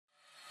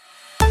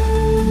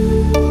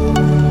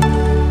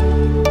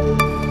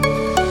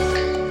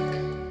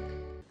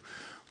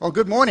Well,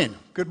 good morning.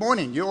 Good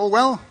morning. You all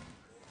well?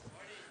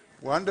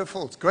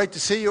 Wonderful. It's great to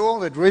see you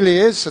all. It really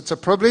is. It's a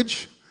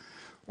privilege.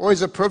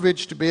 Always a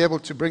privilege to be able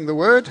to bring the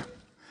word.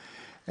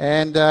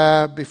 And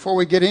before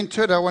we get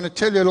into it, I want to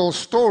tell you a little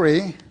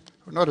story.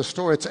 Not a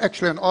story. It's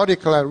actually an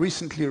article I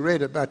recently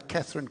read about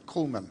Kathryn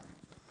Kuhlman.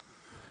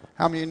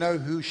 How many know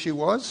who she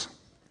was?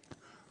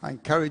 I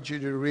encourage you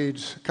to read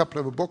a couple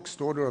of her books,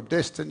 Daughter of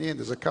Destiny, and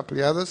there's a couple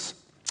of others.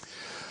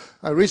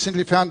 I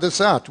recently found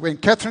this out. When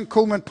Kathryn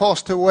Kuhlman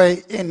passed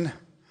away in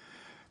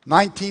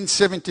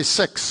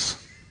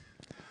 1976,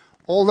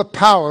 all the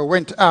power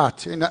went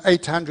out in an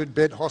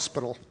 800-bed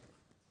hospital.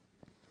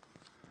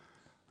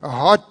 Her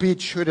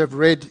heartbeat should have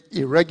read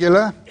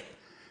irregular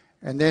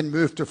and then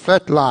moved to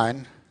flat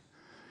line,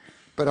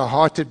 but her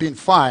heart had been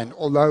fine,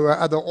 although her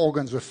other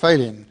organs were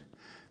failing.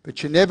 But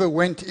she never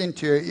went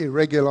into an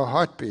irregular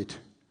heartbeat.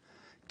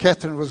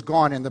 Kathryn was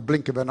gone in the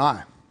blink of an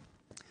eye.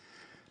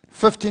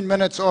 15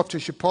 minutes after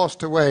she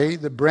passed away,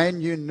 the brand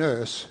new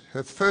nurse,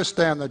 her first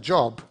day on the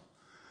job,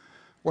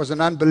 was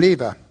an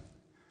unbeliever,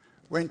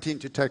 went in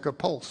to take her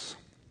pulse.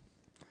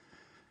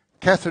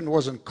 Kathryn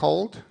wasn't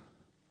cold,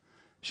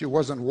 she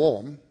wasn't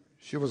warm,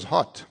 she was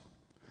hot.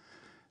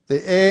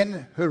 The air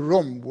in her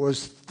room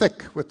was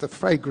thick with the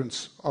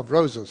fragrance of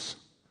roses.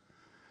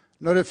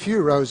 Not a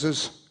few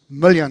roses,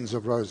 millions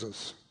of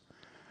roses.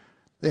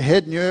 The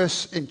head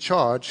nurse in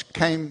charge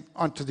came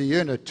onto the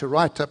unit to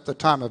write up the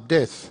time of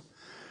death.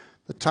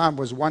 The time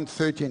was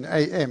 1:13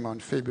 a.m.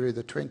 on February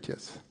the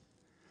 20th.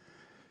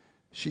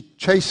 She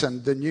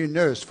chastened the new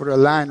nurse for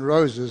allowing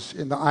roses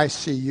in the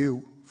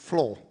ICU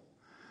floor.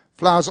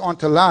 Flowers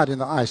aren't allowed in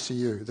the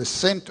ICU. The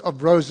scent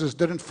of roses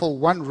didn't fill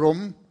one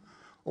room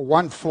or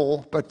one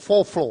floor, but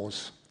 4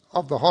 floors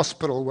of the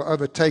hospital were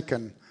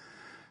overtaken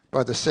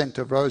by the scent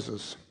of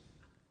roses.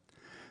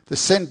 The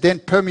scent then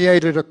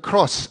permeated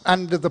across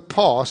under the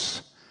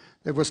pass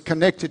that was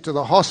connected to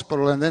the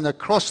hospital and then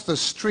across the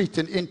street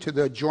and into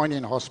the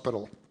adjoining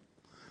hospital.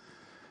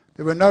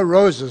 There were no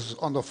roses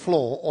on the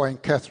floor or in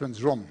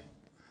Kathryn's room.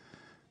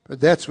 But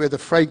that's where the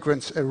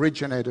fragrance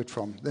originated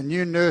from. The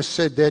new nurse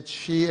said that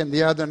she and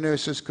the other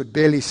nurses could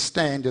barely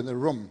stand in the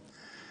room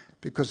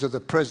because of the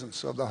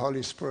presence of the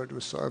Holy Spirit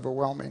was so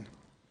overwhelming.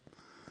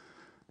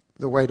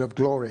 The weight of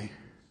glory.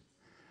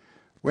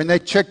 When they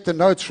checked the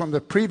notes from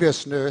the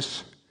previous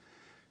nurse,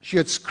 she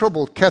had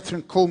scribbled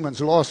Kathryn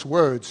Kuhlman's last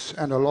words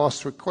and her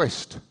last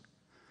request.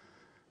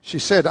 She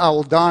said, "I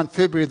will die on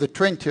February the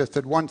 20th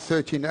at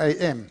 1:13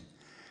 a.m.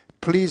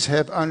 Please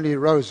have only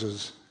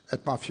roses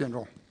at my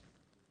funeral."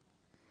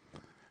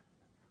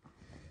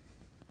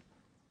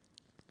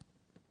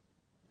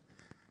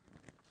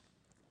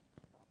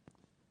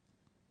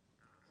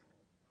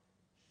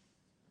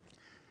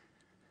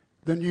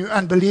 The new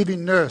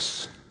unbelieving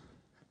nurse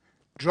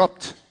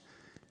dropped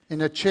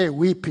in a chair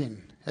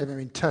weeping, having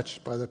been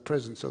touched by the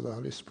presence of the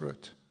Holy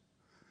Spirit.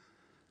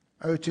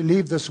 Oh, to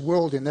leave this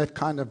world in that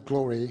kind of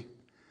glory,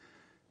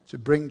 to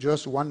bring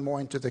just one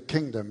more into the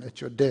kingdom at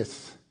your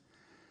death,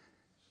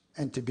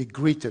 and to be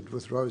greeted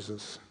with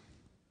roses.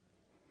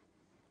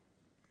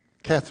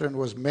 Kathryn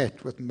was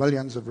met with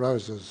millions of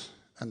roses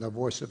and the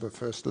voice of her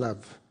first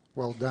love.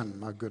 Well done,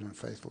 my good and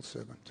faithful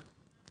servant.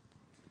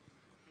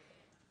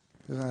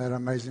 Isn't that an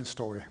amazing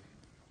story?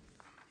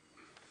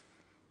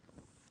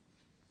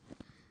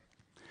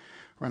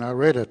 When I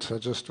read it, I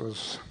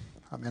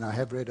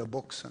have read her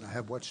books and I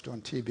have watched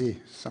on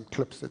TV some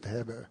clips that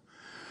have her.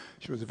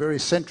 She was a very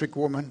eccentric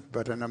woman,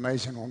 but an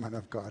amazing woman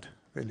of God,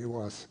 really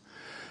was.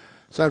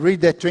 So I read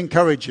that to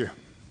encourage you,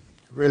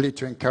 really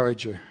to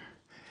encourage you.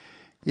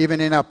 Even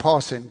in our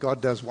passing,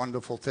 God does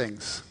wonderful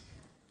things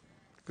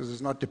because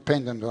it's not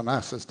dependent on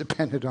us, it's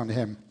dependent on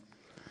Him.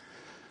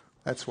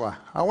 That's why.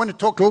 I want to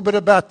talk a little bit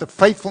about the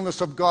faithfulness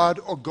of God,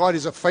 or God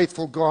is a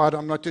faithful God.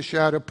 I'm not too sure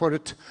how to put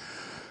it.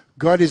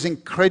 God is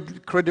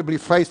incredibly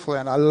faithful,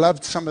 and I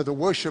loved some of the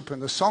worship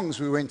and the songs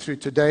we went through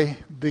today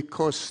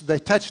because they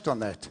touched on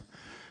that.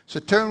 So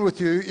turn with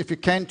you, if you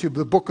can, to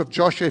the book of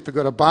Joshua if you've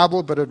got a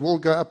Bible, but it will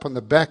go up on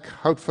the back,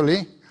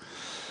 hopefully,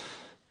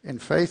 in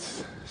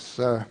faith.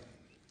 So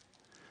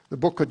the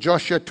book of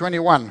Joshua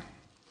 21.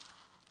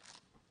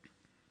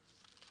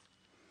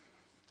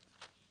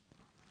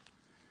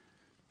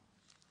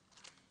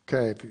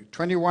 Okay,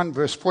 21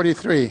 verse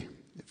 43.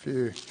 If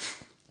you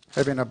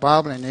have in a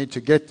Bible and need to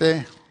get there.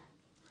 It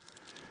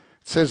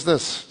says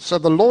this: So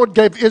the Lord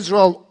gave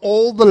Israel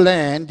all the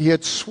land He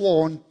had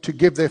sworn to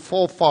give their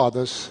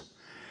forefathers,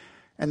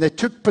 and they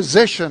took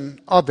possession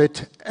of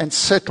it and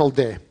settled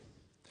there.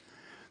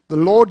 The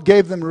Lord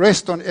gave them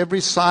rest on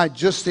every side,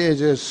 just as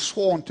He had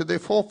sworn to their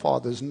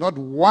forefathers. Not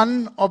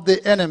one of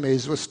their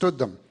enemies withstood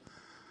them.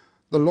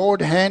 The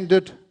Lord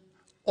handed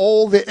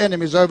all their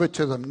enemies over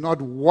to them. Not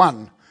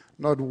one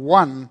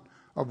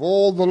of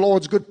all the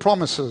Lord's good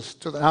promises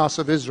to the house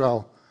of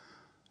Israel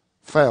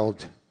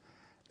failed.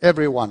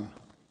 Everyone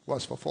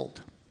was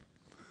fulfilled.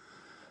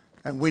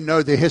 And we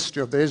know the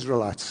history of the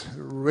Israelites.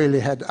 Really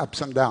had ups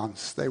and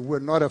downs. They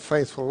were not a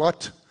faithful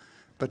lot,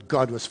 but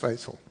God was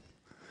faithful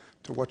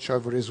to watch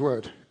over His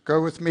word.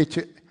 Go with me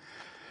to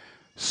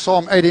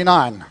Psalm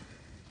 89.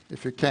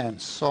 if you can.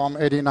 Psalm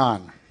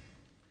 89.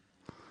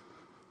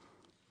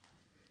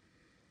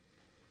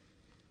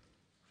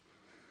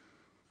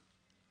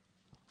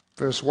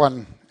 Verse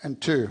 1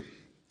 and 2.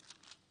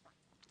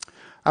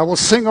 I will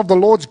sing of the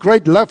Lord's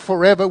great love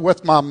forever.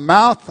 With my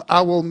mouth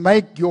I will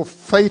make your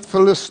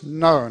faithfulness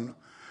known.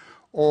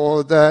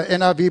 Or the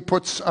NIV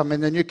puts,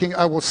 in the New King,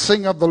 I will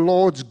sing of the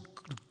Lord's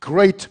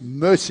great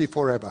mercy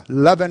forever.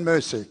 Love and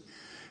mercy.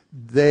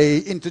 They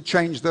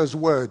interchange those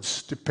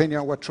words depending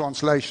on what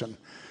translation.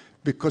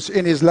 Because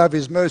in his love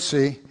is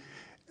mercy,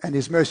 and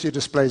his mercy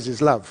displays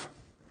his love.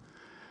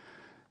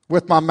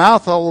 With my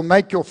mouth I will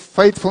make your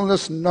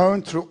faithfulness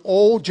known through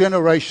all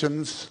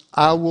generations.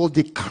 I will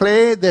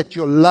declare that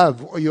your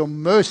love or your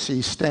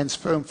mercy stands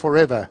firm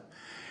forever,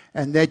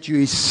 and that you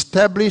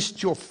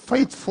established your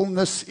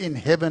faithfulness in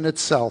heaven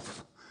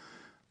itself.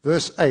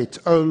 Verse 8,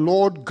 O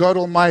Lord God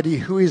Almighty,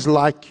 who is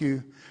like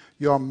you?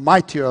 You are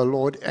mighty, O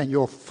Lord, and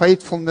your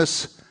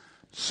faithfulness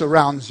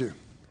surrounds you.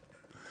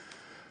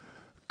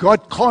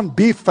 God can't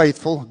be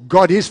faithful.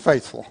 God is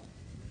faithful.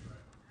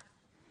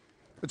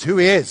 It's who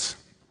he is.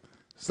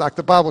 It's like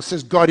the Bible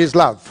says, God is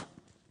love.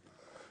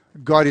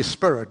 God is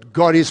spirit.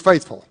 God is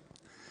faithful.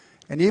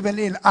 And even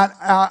in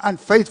our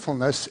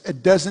unfaithfulness,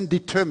 it doesn't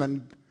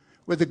determine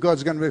whether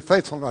God's going to be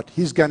faithful or not.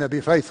 He's going to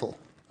be faithful.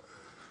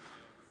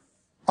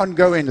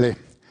 Ongoingly.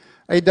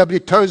 A.W.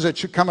 Tozer, it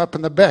should come up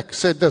in the back,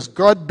 said this: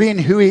 God, being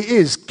who he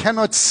is,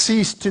 cannot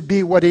cease to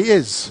be what he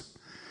is.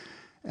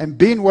 And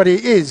being what he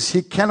is,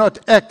 he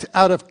cannot act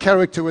out of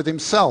character with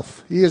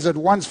himself. He is at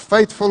once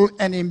faithful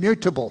and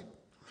immutable.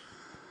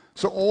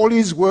 So all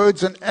his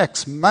words and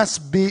acts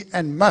must be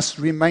and must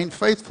remain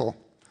faithful.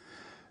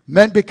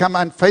 Men become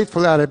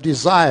unfaithful out of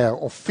desire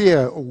or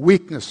fear or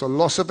weakness or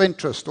loss of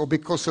interest or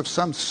because of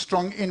some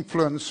strong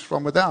influence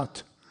from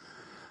without.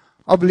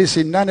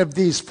 Obviously, none of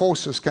these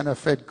forces can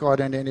affect God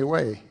in any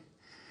way.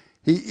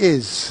 He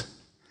is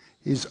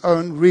his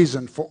own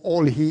reason for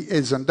all he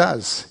is and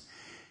does.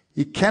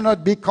 He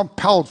cannot be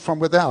compelled from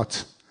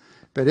without,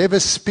 but ever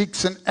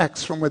speaks and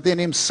acts from within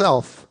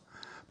himself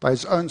by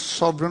his own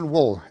sovereign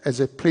will as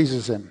it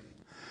pleases him.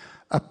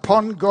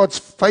 Upon God's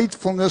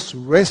faithfulness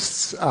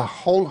rests a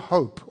whole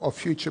hope of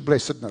future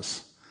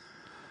blessedness.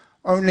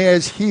 Only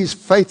as he is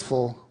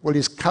faithful will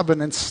his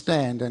covenants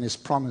stand and his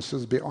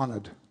promises be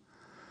honored.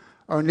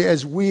 Only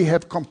as we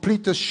have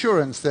complete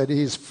assurance that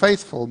he is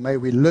faithful may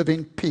we live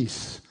in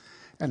peace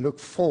and look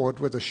forward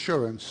with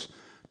assurance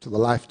to the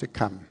life to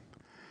come.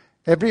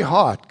 Every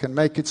heart can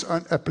make its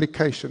own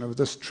application of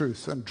this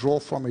truth and draw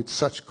from it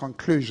such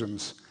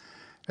conclusions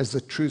as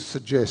the truth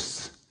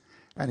suggests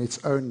and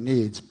its own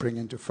needs bring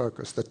into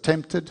focus. The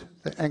tempted,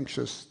 the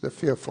anxious, the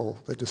fearful,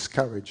 the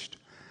discouraged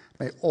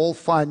may all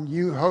find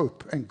new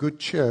hope and good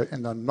cheer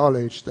in the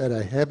knowledge that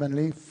a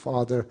heavenly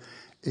Father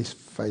is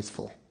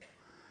faithful.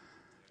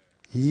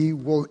 He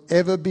will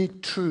ever be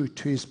true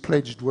to his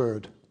pledged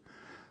word.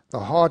 The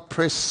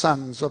hard-pressed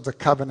sons of the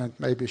covenant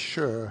may be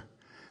sure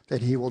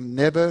that he will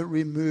never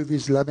remove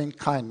his loving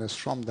kindness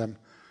from them,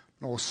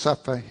 nor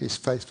suffer his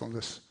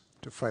faithfulness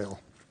to fail.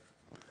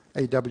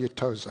 A.W.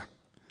 Tozer.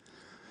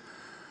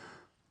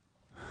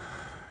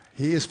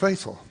 He is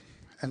faithful,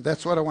 and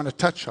that's what I want to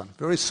touch on.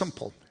 Very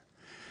simple.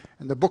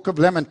 In the book of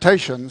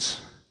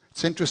Lamentations,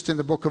 it's interesting,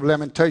 the book of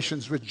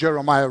Lamentations which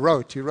Jeremiah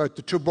wrote. He wrote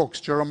the two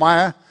books,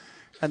 Jeremiah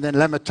and then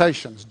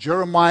Lamentations.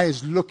 Jeremiah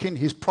is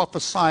he's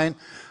prophesying,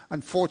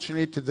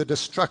 unfortunately, to the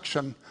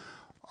destruction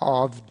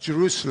of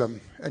Jerusalem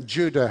and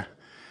Judah.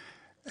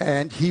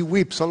 And he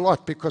weeps a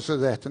lot because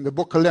of that. And the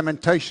book of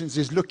Lamentations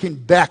is looking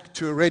back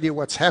to already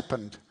what's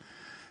happened.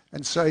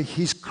 And so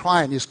he's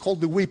crying. He's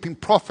called the weeping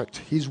prophet.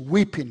 He's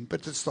weeping,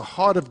 but it's the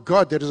heart of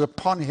God that is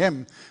upon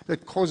him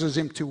that causes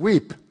him to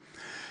weep.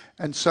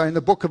 And so in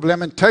the book of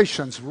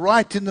Lamentations,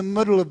 right in the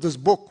middle of this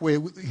book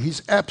where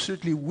he's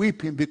absolutely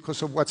weeping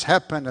because of what's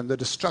happened and the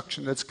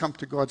destruction that's come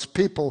to God's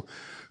people,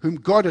 whom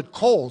God had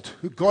called,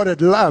 who God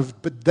had loved,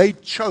 but they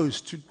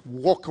chose to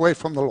walk away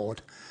from the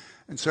Lord.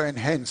 And so, and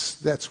hence,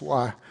 that's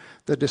why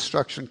the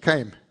destruction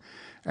came.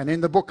 And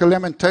in the book of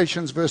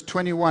Lamentations, verse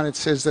 21, it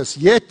says this: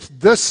 Yet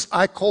this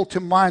I call to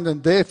mind,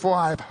 and therefore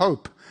I have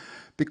hope.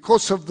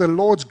 Because of the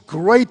Lord's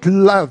great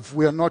love,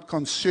 we are not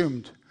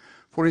consumed,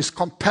 for his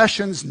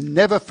compassions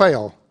never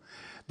fail.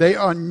 They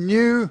are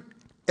new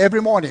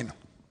every morning.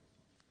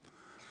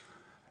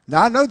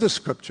 Now, I know the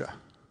scripture,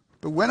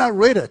 but when I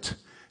read it,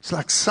 it's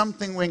like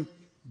something went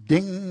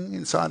ding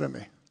inside of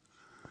me.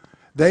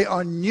 They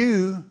are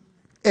new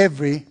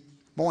every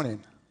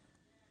morning.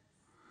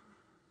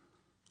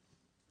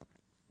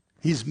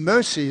 His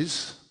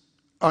mercies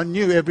are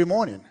new every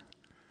morning.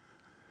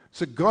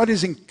 So God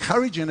is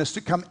encouraging us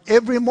to come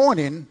every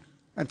morning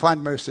and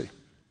find mercy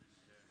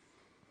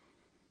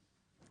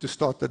to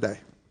start the day.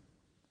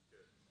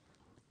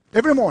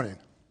 Every morning.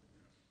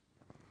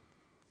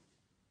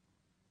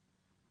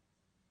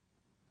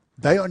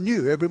 They are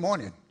new every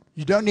morning.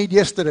 You don't need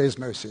yesterday's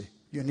mercy.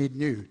 You need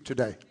new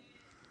today.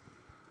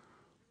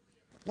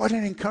 What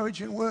an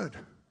encouraging word.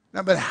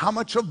 No matter how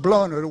much I've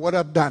blown or what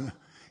I've done,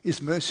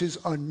 his mercies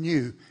are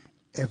new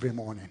every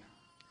morning.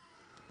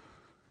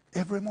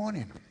 Every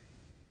morning.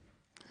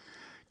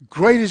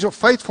 Great is your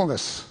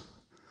faithfulness.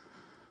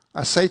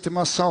 I say to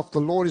myself, the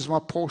Lord is my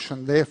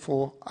portion,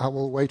 therefore I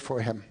will wait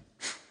for him.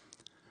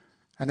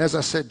 And as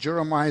I said,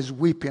 Jeremiah is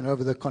weeping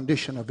over the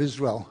condition of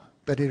Israel,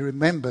 but he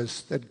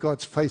remembers that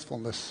God's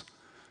faithfulness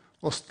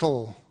will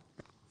still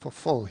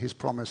fulfill his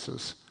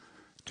promises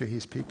to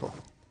his people.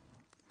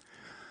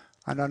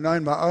 And I know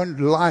in my own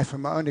life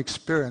and my own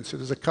experience,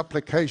 there's a couple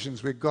of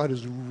occasions where God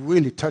has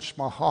really touched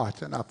my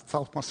heart, and I've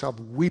felt myself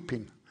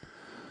weeping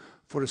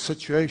for a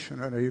situation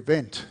or an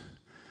event.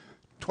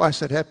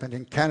 Twice it happened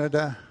in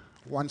Canada.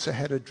 Once I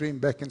had a dream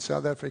back in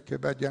South Africa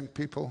about young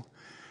people,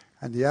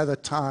 and the other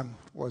time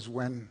was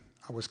when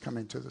I was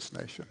coming to this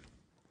nation.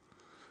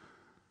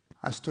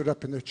 I stood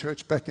up in the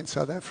church back in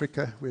South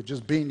Africa. We had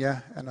just been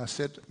here, and I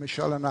said,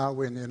 Michelle and I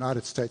were in the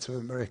United States of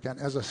America. And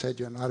as I said,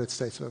 United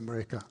States of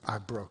America, I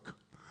broke.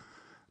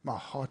 My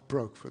heart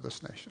broke for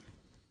this nation.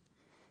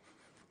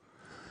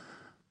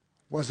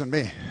 It wasn't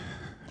me.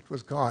 It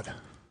was God.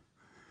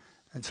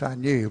 And so I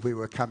knew we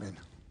were coming.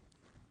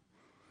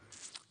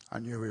 I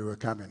knew we were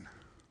coming.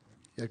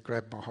 He had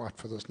grabbed my heart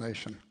for this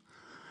nation.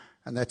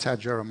 And that's how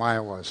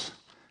Jeremiah was.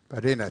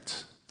 But in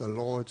it, the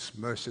Lord's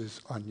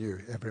mercies are new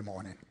every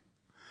morning.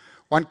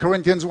 1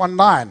 Corinthians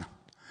 1:9.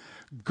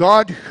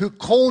 God who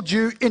called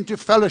you into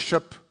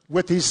fellowship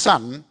with his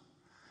Son,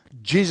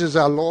 Jesus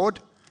our Lord,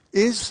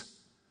 is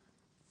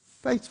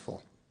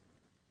faithful.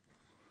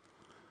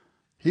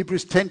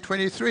 Hebrews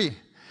 10:23.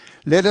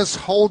 Let us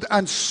hold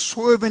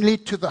unswervingly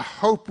to the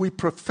hope we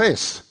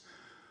profess,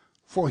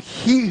 for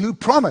he who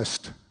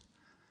promised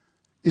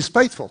is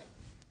faithful.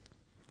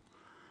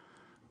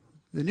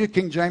 The New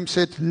King James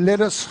said,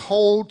 let us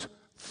hold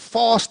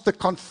fast the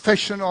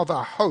confession of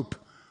our hope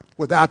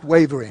without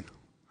wavering,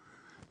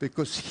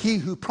 because he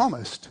who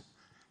promised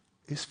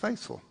is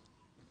faithful.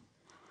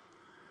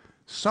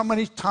 So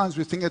many times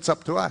we think it's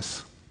up to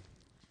us.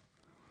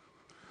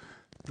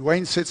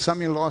 Dwayne said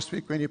something last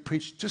week when he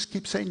preached, just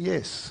keep saying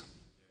yes.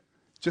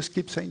 Just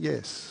keep saying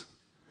yes.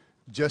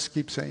 Just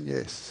keep saying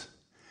yes.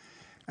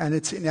 And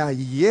it's in our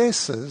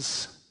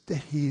yeses that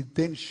he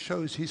then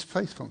shows his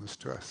faithfulness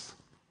to us.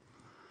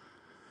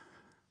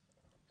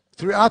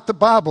 Throughout the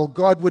Bible,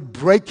 God would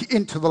break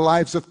into the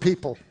lives of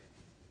people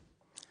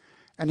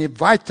and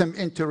invite them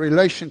into a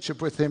relationship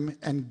with him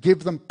and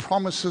give them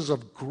promises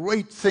of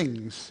great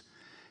things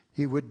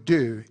he would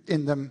do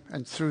in them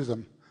and through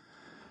them,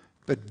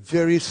 but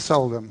very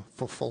seldom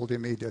fulfilled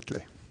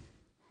immediately.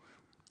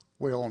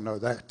 We all know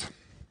that.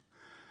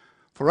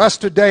 For us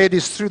today, it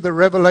is through the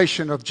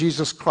revelation of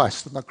Jesus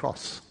Christ on the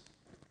cross.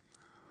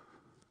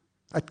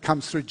 It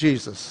comes through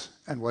Jesus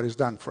and what he's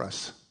done for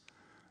us.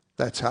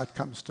 That's how it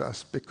comes to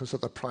us, because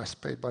of the price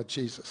paid by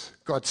Jesus.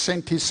 God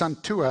sent his Son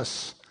to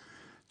us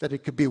that he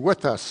could be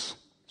with us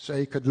so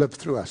he could live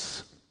through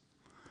us.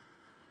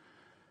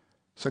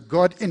 So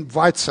God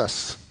invites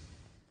us.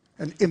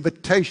 An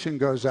invitation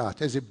goes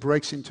out as he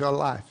breaks into our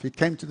life. He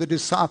came to the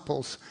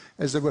disciples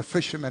as they were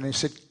fishermen and he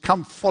said,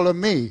 come follow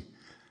me.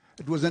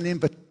 It was an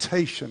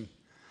invitation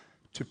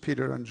to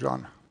Peter and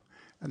John.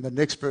 And the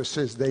next verse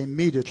says they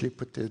immediately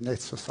put their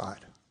nets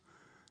aside.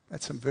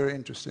 That's very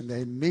interesting.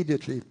 They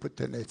immediately put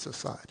their nets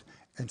aside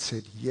and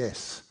said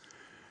yes.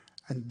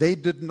 And they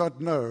did not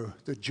know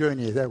the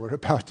journey they were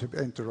about to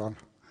enter on.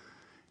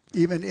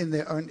 Even in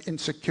their own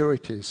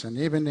insecurities and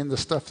even in the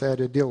stuff they had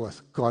to deal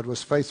with, God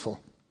was faithful.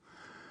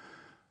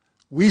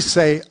 We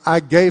say, I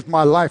gave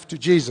my life to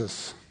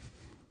Jesus.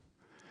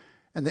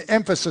 And the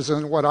emphasis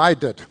on what I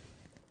did.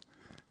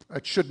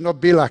 It should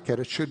not be like that.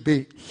 It should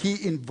be,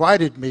 he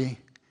invited me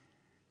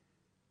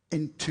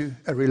into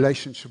a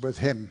relationship with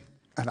him.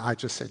 And I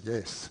just said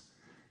yes.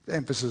 The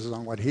emphasis is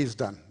on what he's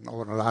done, not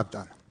what I've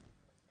done.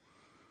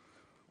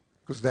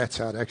 Because that's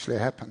how it actually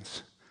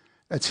happens.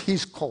 It's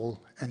his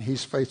call and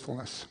his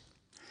faithfulness.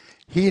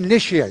 He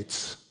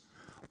initiates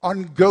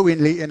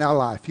ongoingly in our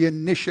life. He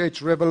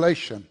initiates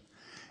revelation.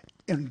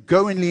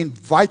 Ongoingly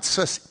invites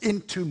us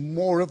into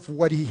more of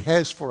what he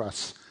has for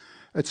us.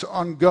 It's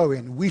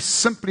ongoing. We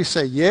simply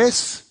say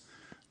yes,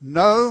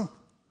 no,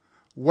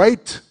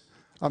 wait,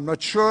 I'm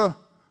not sure,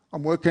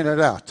 I'm working it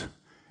out.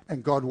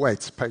 And God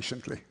waits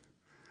patiently.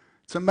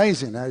 It's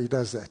amazing how he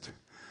does that.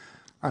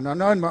 And I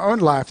know in my own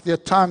life, there are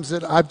times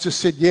that I've just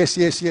said yes,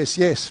 yes, yes,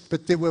 yes.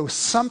 But there were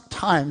some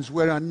times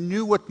where I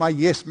knew what my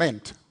yes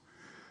meant.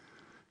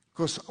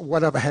 Because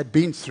what I had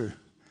been through.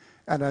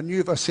 And I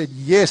knew if I said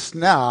yes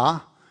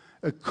now,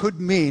 it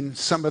could mean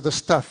some of the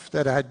stuff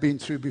that I had been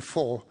through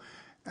before.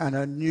 And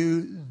I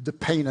knew the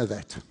pain of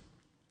that.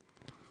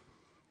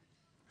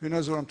 Who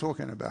knows what I'm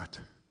talking about?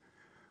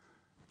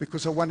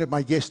 Because I wanted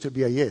my yes to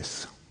be a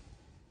yes.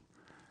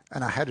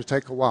 And I had to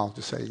take a while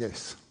to say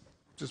yes.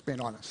 Just being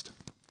honest.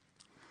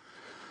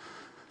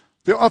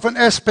 There are often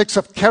aspects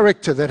of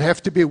character that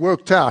have to be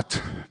worked out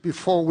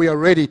before we are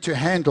ready to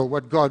handle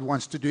what God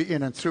wants to do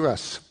in and through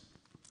us.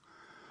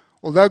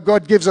 Although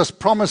God gives us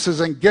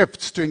promises and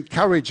gifts to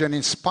encourage and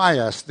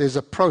inspire us, there's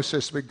a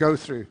process we go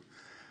through.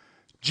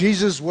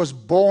 Jesus was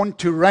born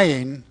to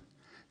reign,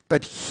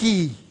 but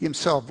he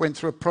himself went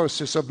through a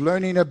process of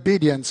learning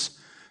obedience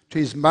to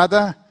his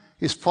mother,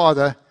 his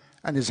father,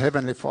 and his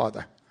heavenly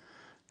Father.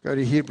 Go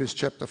to Hebrews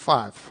chapter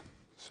 5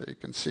 so you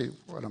can see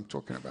what I'm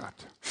talking about.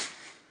 It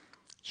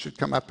should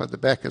come up at the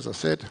back, as I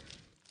said.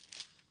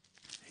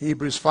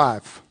 Hebrews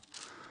 5.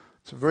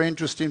 It's a very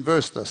interesting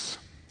verse, this.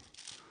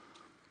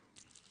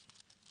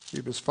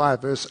 Hebrews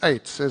 5, verse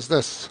 8 says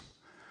this.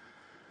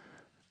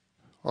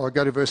 I'll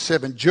go to verse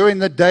 7. During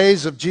the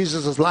days of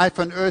Jesus' life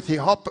on earth, he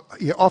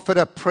offered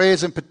up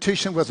prayers and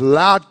petition with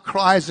loud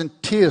cries and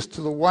tears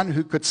to the one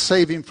who could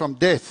save him from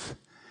death.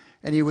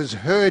 And he was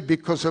heard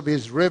because of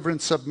his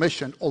reverent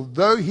submission.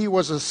 Although he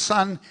was a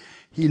son,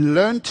 he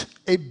learnt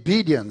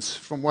obedience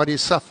from what he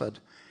suffered.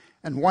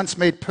 And once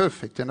made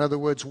perfect, in other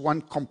words,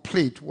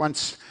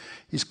 once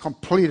he's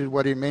completed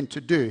what he meant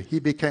to do, he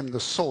became the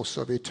source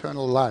of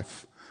eternal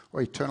life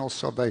or eternal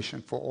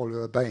salvation for all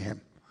who obey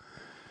him.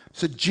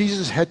 So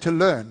Jesus had to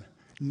learn,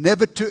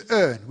 never to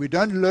earn. We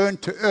don't learn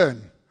to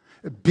earn.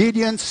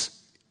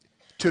 Obedience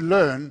to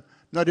learn,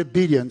 not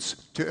obedience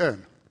to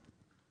earn.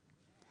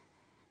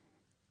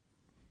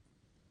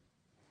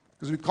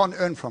 Because we can't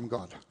earn from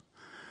God.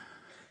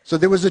 So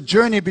there was a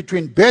journey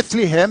between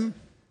Bethlehem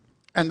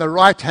and the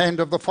right hand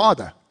of the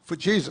Father for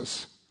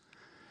Jesus.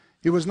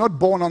 He was not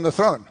born on the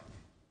throne,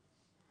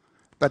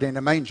 but in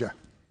a manger.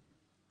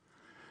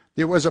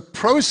 There was a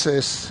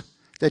process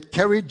that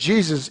carried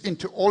Jesus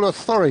into all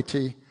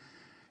authority,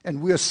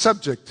 and we are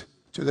subject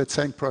to that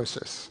same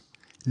process.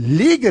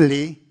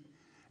 Legally,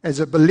 as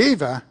a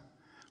believer,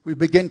 we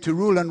begin to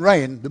rule and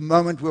reign the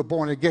moment we're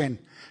born again.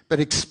 But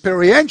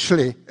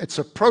experientially, it's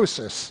a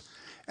process,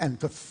 and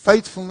the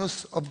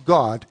faithfulness of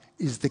God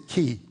is the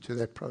key to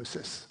that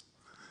process.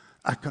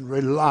 I can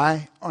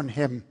rely on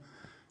him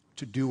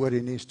to do what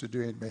he needs to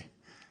do in me,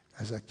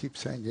 as I keep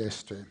saying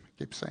yes to him.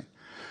 Keep saying.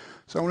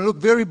 So I want to look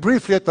very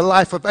briefly at the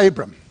life of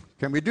Abram.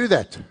 Can we do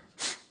that?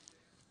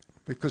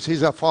 Because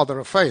he's our father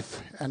of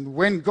faith. And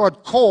when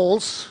God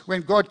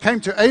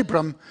came to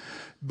Abram,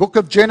 book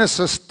of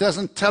Genesis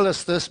doesn't tell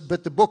us this,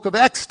 but the book of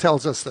Acts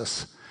tells us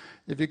this.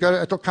 If you go,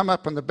 it'll come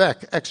up on the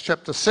back, Acts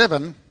chapter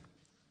 7.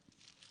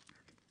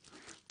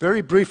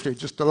 Very briefly,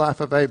 just the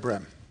life of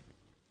Abram.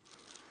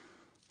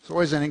 It's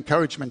always an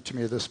encouragement to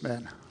me, this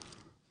man.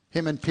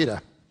 Him and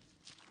Peter.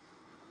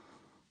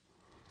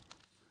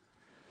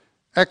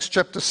 Acts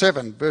chapter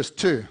 7, verse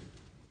 2.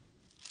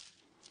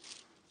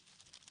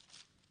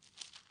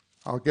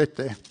 I'll get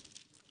there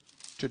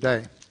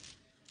today,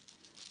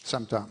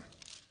 sometime.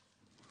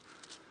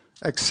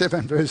 Acts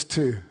 7, verse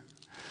 2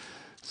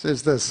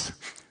 says this.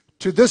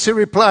 To this he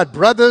replied,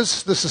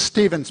 brothers, this is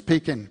Stephen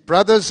speaking,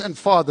 brothers and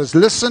fathers,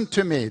 listen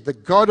to me. The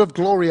God of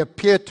glory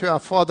appeared to our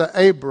father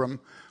Abram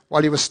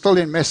while he was still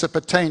in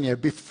Mesopotamia,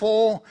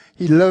 before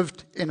he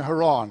lived in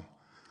Haran.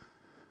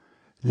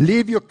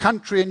 Leave your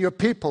country and your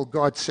people,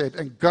 God said,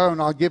 and go,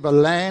 and I'll give a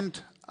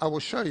land I will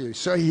show you.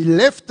 So he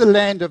left the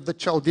land of the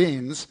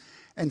Chaldeans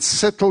and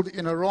settled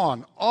in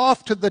Haran.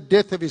 After the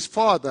death of his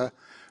father,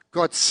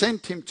 God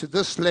sent him to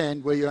this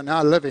land where you are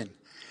now living.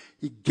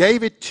 He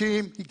gave it to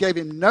him. He gave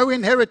him no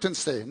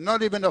inheritance there,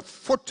 not even a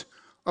foot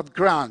of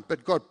ground.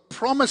 But God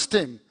promised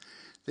him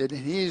that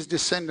his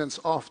descendants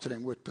after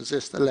him would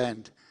possess the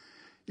land,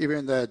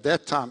 even though at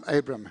that time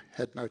Abram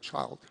had no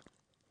child.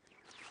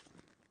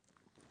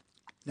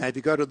 Now, if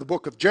you go to the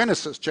book of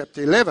Genesis,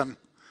 chapter 11,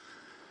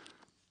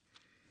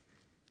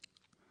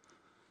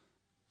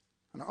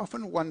 and I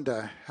often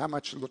wonder how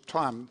much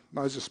time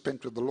Moses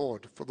spent with the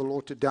Lord for the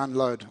Lord to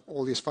download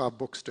all these 5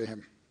 books to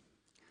him.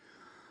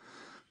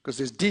 Because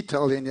there's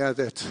detail in here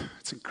that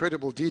it's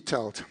incredible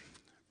detailed.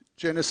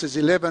 Genesis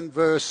 11,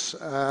 verse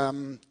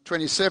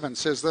 27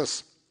 says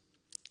this.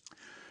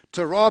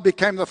 Terah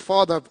became the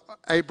father of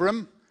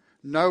Abram,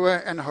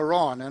 Noah, and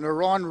Haran. And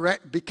Haran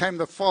became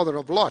the father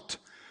of Lot.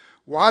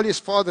 While his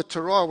father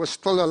Terah was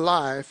still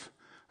alive,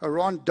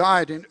 Haran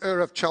died in Ur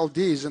of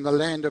Chaldees in the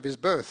land of his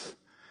birth.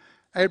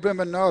 Abram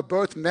and Noah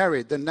both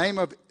married. The name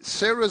of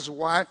Abram's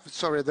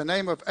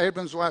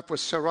wife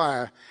was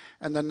Sarai,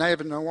 and the name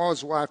of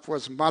Noah's wife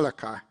was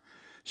Malachi.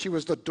 She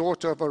was the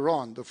daughter of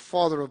Haran, the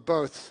father of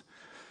both.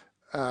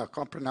 I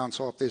can't pronounce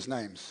half these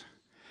names.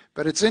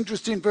 But it's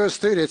interesting, verse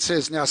 30, it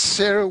says, now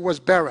Sarah was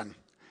barren.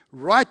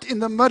 Right in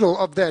the middle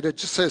of that, it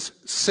just says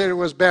Sarah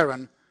was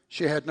barren.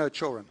 She had no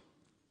children.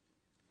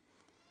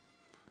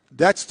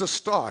 That's the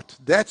start.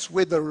 That's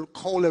where the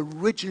call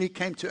originally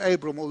came to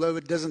Abram, although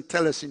it doesn't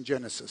tell us in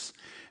Genesis.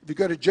 If you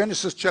go to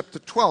Genesis chapter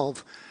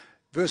 12,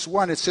 verse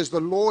 1, it says,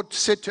 the Lord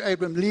said to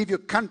Abram, leave your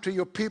country,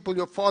 your people,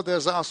 your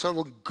father's house, I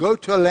will go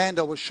to a land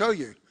I will show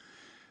you.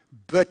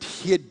 But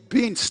he had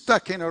been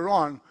stuck in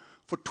Haran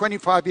for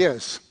 25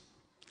 years.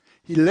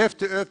 He left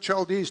the Ur of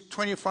Chaldees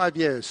 25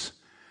 years.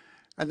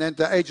 And then at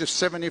the age of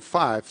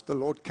 75, the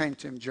Lord came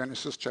to him,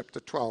 Genesis chapter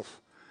 12,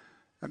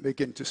 and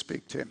began to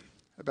speak to him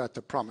about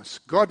the promise.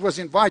 God was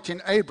inviting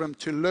Abram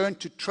to learn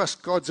to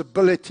trust God's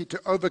ability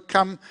to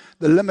overcome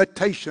the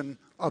limitation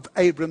of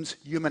Abram's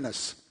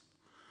humanness.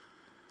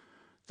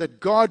 That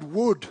God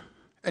would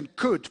and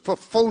could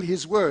fulfill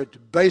his word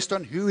based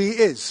on who he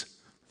is,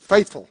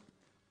 faithful.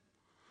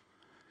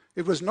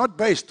 It was not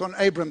based on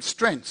Abram's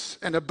strengths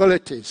and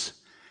abilities,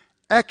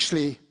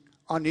 actually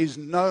on his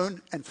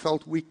known and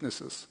felt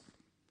weaknesses.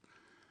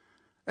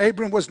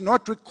 Abram was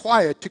not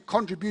required to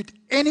contribute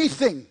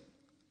anything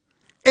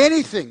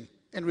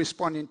in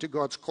responding to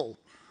God's call.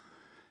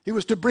 He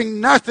was to bring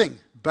nothing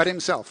but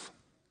himself.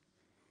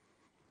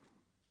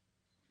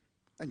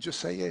 And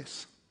just say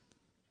yes.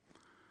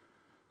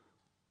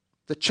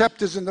 The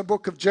chapters in the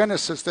book of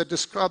Genesis that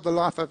describe the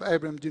life of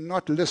Abram do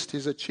not list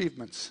his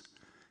achievements.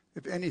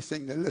 If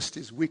anything, they list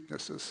his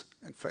weaknesses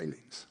and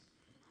failings.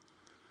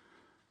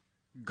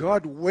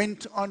 God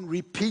went on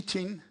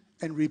repeating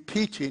and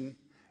repeating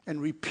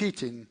and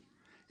repeating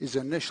his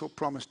initial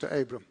promise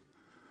to Abram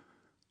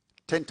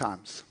 10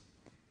 times.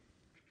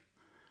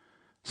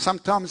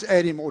 Sometimes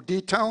adding more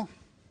detail,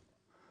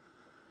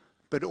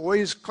 but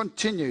always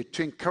continued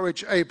to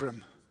encourage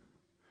Abram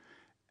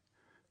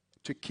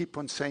to keep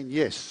on saying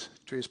yes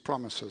to his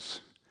promises,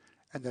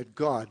 and that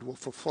God will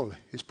fulfill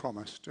his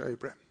promise to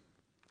Abraham.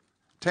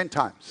 10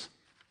 times.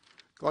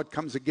 God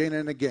comes again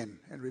and again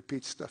and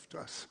repeats stuff to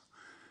us.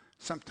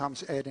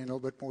 Sometimes adding a little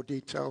bit more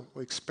detail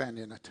or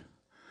expanding it.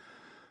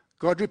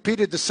 God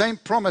repeated the same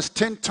promise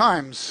 10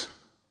 times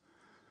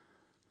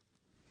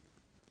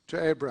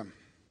to Abram.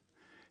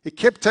 He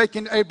kept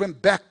taking Abram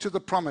back to the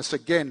promise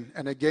again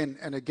and again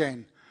and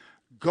again.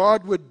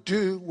 God would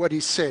do what he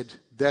said.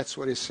 That's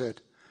what he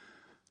said.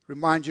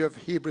 Remind you of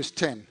Hebrews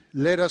 10.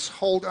 Let us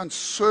hold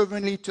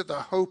unswervingly to the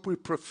hope we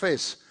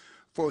profess,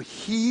 for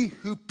he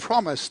who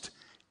promised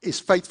is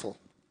faithful.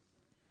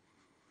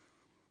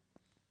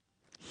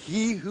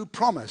 He who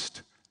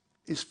promised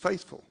is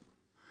faithful.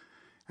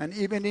 And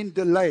even in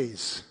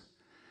delays,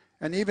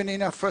 and even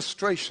in our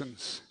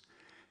frustrations,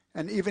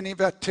 and even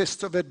in our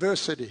tests of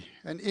adversity,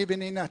 and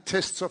even in our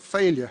tests of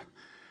failure,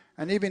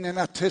 and even in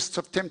our tests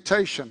of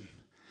temptation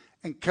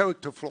and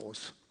character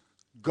flaws,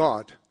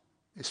 God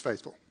is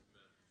faithful.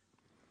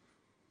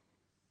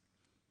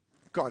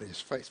 God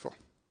is faithful.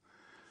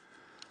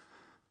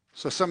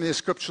 So some of the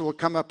scripture will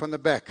come up on the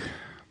back.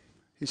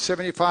 He's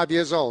 75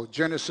 years old,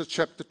 Genesis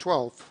chapter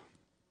 12.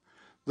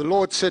 The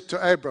Lord said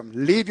to Abram,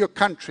 leave your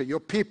country, your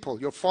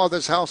people, your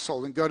father's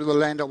household, and go to the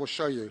land I will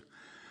show you.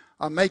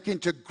 I'll make you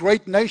into a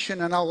great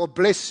nation, and I will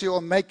bless you.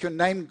 I'll make your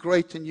name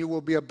great, and you will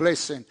be a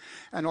blessing.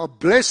 And I'll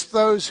bless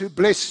those who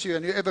bless you,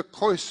 and whoever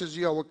curses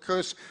you, I will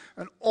curse.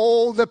 And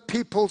all the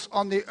peoples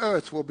on the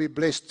earth will be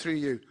blessed through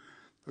you.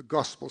 The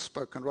gospel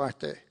spoken right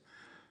there.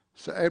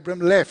 So Abram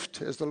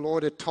left as the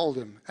Lord had told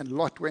him, and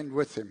Lot went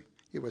with him.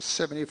 He was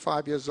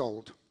 75 years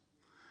old.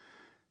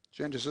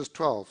 Genesis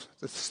 12.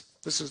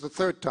 This is the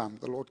third time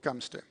the Lord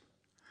comes to him.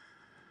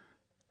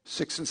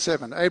 6 and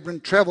 7. Abram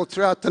traveled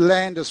throughout the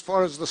land as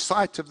far as the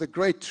site of the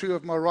great tree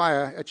of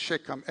Moriah at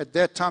Shechem. At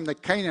that time the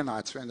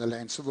Canaanites were in the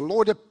land. So the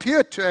Lord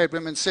appeared to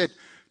Abram and said,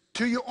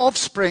 to your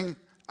offspring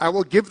I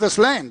will give this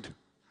land.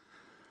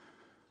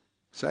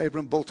 So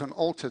Abram built an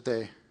altar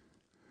there,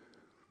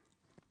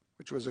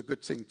 which was a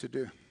good thing to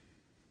do,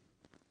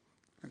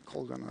 and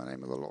called on the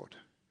name of the Lord.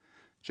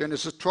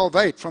 Genesis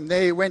 12:8. From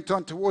there he went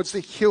on towards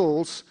the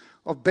hills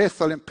of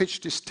Bethel and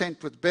pitched his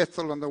tent with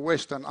Bethel on the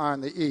west and Ai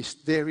on the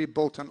east. There he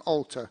built an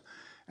altar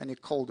and he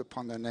called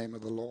upon the name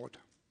of the Lord.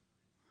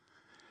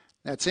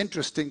 Now it's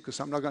interesting because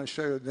I'm not going to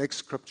show you the next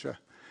scripture.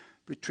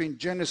 Between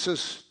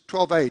Genesis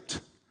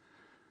 12:8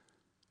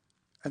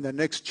 and the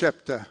next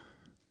chapter,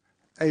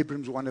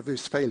 Abram's one of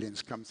his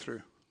failings come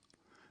through.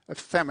 A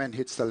famine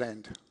hits the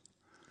land.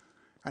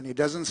 And he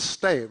doesn't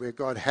stay where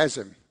God has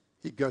him.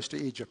 He goes to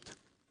Egypt.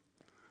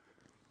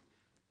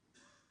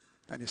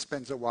 And he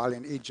spends a while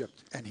in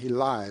Egypt, and he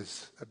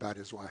lies about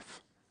his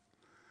wife.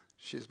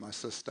 She's my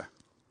sister.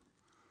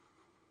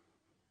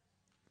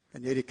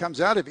 And yet he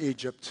comes out of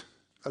Egypt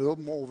a little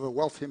more of a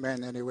wealthy man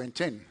than he went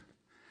in.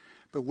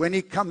 But when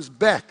he comes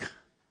back,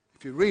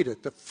 if you read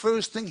it, the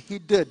first thing he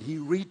did, he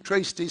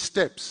retraced his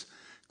steps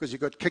because he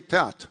got kicked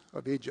out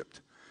of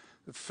Egypt.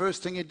 The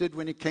first thing he did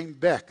when he came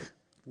back,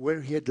 where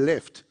he had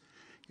left,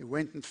 he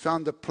went and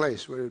found a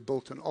place where he had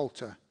built an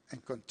altar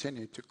and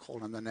continued to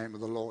call on the name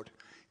of the Lord.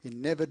 He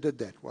never did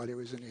that while he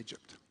was in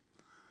Egypt.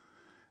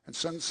 And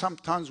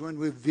sometimes when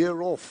we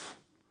veer off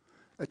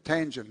a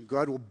tangent,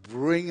 God will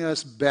bring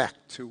us back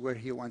to where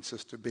he wants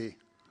us to be.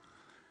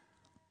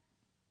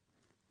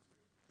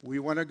 We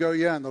want to go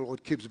here, and the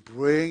Lord keeps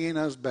bringing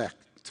us back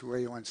to where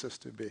he wants us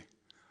to be.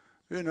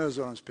 Who knows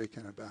what I'm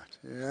speaking about?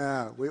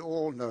 Yeah, we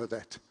all know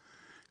that.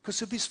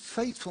 Because of his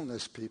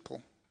faithfulness,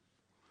 people.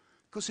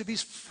 Because of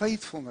his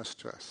faithfulness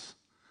to us.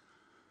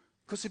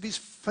 Because of his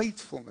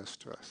faithfulness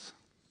to us.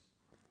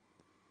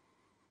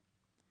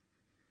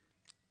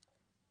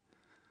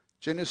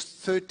 Genesis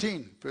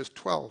 13, verse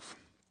 12.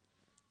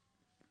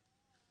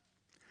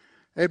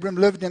 Abram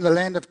lived in the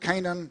land of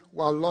Canaan,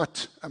 while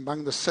Lot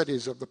among the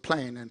cities of the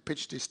plain, and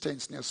pitched his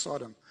tents near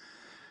Sodom.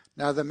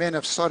 Now the men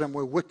of Sodom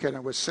were wicked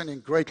and were sinning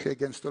greatly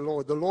against the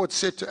Lord. The Lord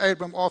said to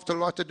Abram after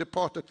Lot had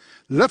departed,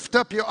 lift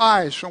up your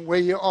eyes from where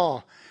you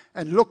are,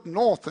 and look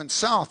north and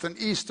south and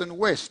east and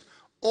west.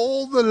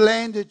 All the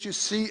land that you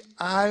see,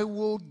 I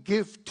will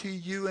give to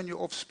you and your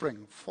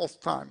offspring. Fourth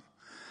time.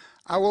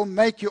 I will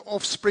make your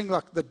offspring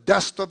like the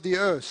dust of the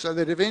earth, so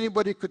that if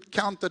anybody could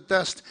count the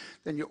dust,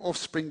 then your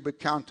offspring be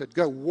counted.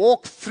 Go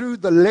walk through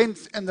the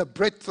length and the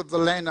breadth of the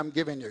land I'm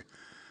giving you.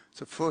 It's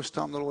the first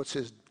time the Lord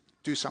says,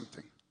 do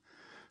something.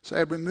 So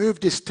Abram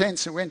moved his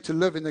tents and went to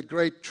live in the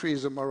great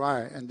trees of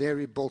Moriah, and there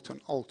he built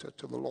an altar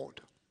to the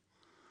Lord.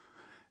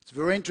 It's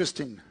very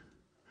interesting,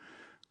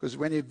 because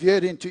when he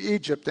veered into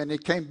Egypt and he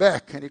came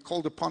back and he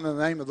called upon the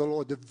name of the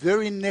Lord, the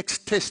very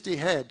next test he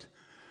had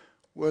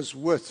was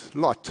with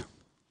Lot.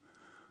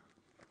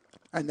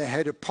 And they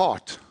had a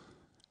part.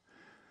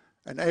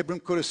 And Abram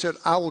could have said,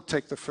 I will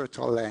take the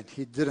fertile land.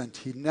 He didn't.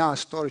 He now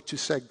started to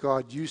say,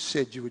 God, you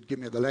said you would give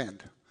me the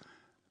land.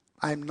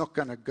 I'm not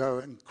going to go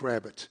and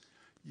grab it.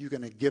 You're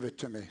going to give it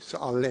to me. So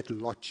I'll let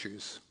Lot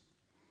choose.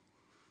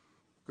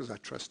 Because I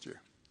trust you.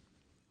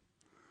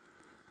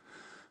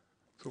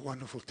 It's a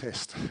wonderful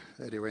test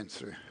that he went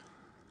through.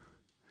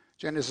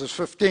 Genesis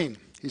 15.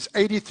 He's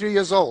 83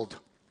 years old.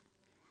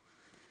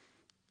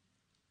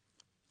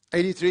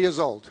 83 years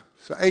old.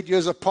 So 8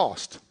 years have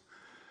passed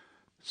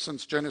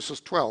since Genesis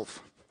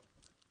 12.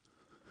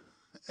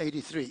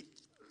 83.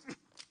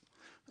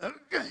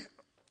 Okay.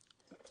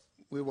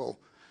 We will.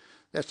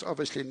 That's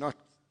obviously not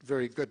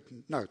very good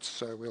notes,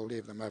 so we'll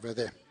leave them over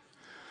there.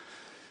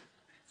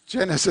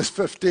 Genesis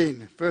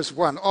 15, verse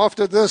 1.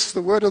 After this,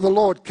 the word of the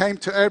Lord came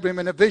to Abram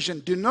in a vision.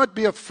 Do not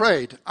be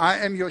afraid. I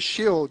am your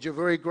shield, your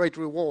very great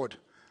reward.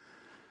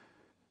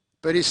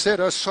 But he said,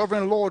 O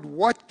sovereign Lord,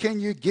 what can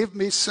you give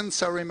me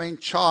since I remain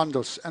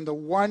childless? And the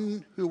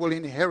one who will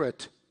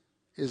inherit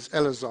is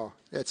Eliezer.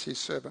 That's his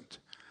servant.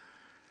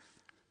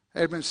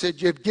 Abram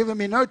said, you have given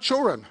me no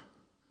children,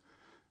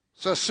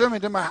 so a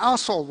servant in my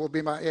household will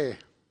be my heir.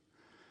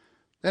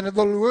 Then the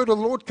word of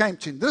the Lord came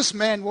to him, this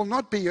man will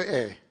not be your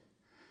heir,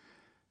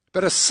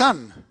 but a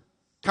son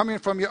coming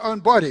from your own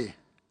body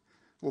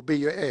will be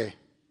your heir.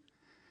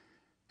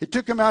 He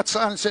took him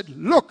outside and said,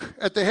 look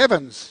at the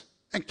heavens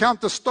and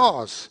count the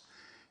stars,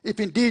 if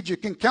indeed you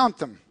can count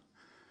them.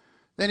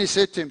 Then he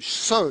said to him,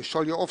 so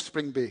shall your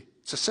offspring be.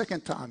 It's the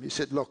second time. He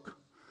said, look,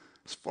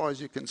 as far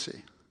as you can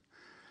see.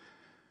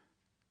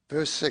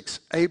 Verse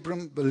 6,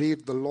 Abram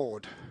believed the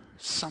Lord.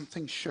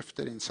 Something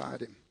shifted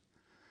inside him,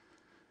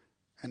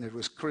 and it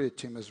was credited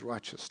to him as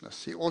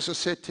righteousness. He also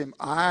said to him,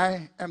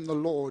 I am the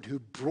Lord who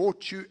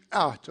brought you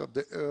out of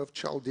the Ur of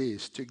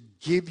Chaldees to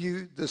give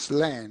you this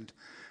land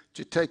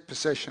to take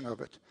possession of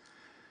it.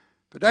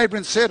 But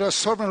Abram said, O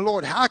sovereign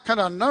Lord, how can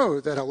I know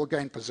that I will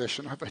gain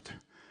possession of it?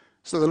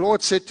 So the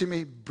Lord said to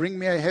me, bring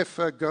me a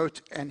heifer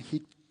goat, and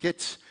he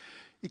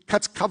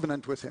cuts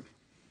covenant with him.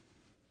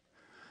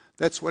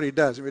 That's what he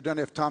does. We don't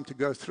have time to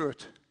go through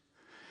it.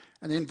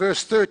 And in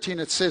verse 13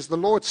 it says, the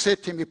Lord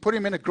said to him, he put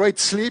him in a great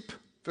sleep.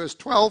 Verse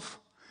 12,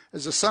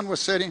 as the sun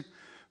was setting.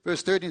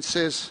 Verse 13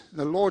 says,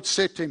 the Lord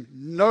said to him,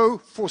 know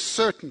for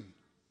certain.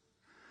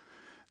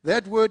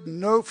 That word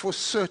know for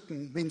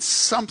certain means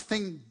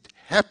something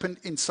happened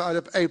inside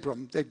of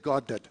Abram that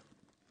God did.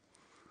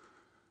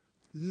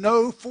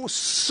 Know for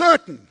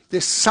certain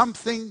there's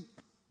something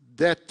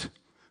that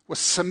was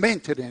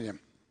cemented in him.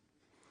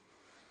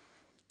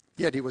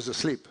 Yet he was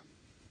asleep.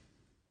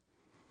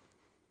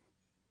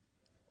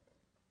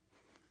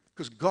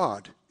 Because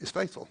God is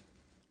faithful.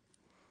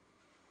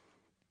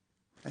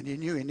 And he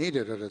knew he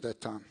needed it at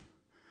that time.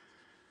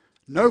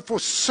 Know for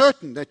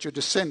certain that your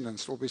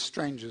descendants will be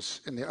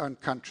strangers in their own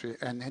country.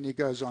 And then he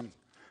goes on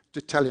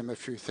to tell him a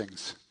few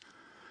things.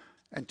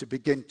 And to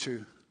begin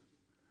to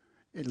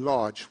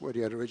enlarge what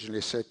he had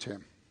originally said to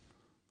him.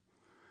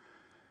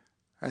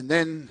 And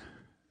then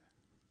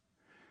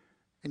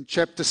in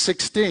chapter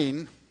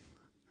 16,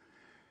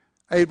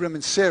 Abram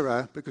and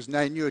Sarah, because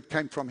they knew it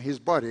came from his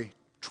body,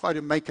 try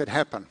to make it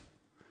happen.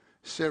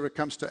 Sarah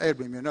comes to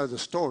Abram, you know the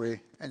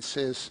story, and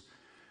says,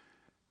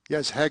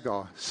 here's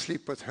Hagar,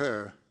 sleep with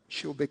her.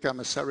 She'll become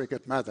a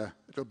surrogate mother.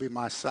 It'll be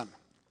my son.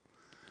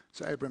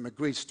 So Abram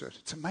agrees to it.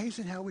 It's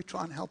amazing how we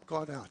try and help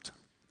God out.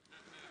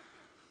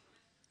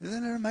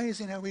 Isn't it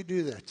amazing how we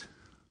do that?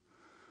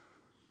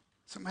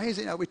 It's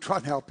amazing how we try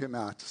and help him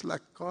out. It's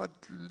like, God,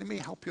 let me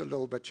help you a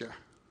little bit here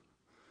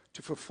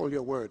to fulfill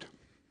your word.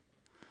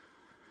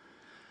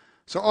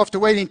 So after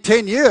waiting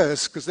 10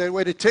 years, because they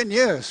waited 10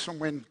 years from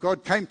when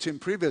God came to him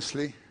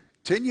previously,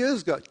 10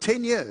 years ago,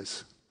 10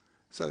 years.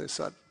 So they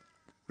said,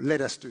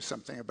 let us do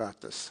something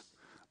about this.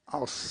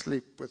 I'll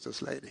sleep with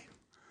this lady.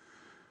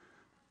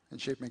 And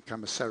she'd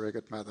become a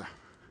surrogate mother.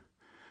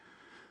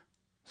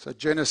 So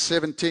Genesis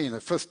 17,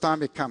 the fifth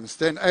time he comes.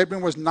 Then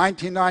Abram was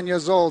 99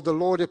 years old. The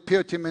Lord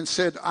appeared to him and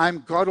said, I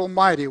am God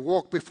Almighty.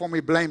 Walk before me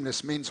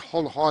blameless, means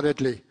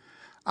wholeheartedly.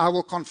 I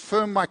will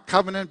confirm my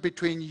covenant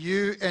between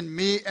you and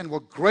me and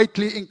will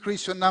greatly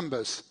increase your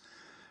numbers.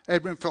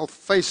 Abram fell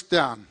face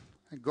down.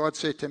 And God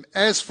said to him,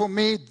 as for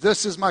me,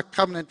 this is my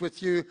covenant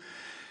with you,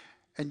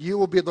 and you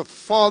will be the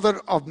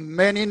father of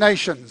many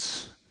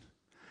nations.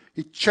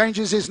 He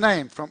changes his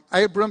name from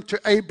Abram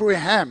to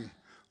Abraham.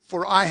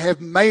 For I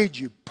have made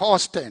you,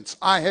 past tense,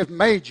 I have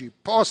made you,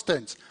 past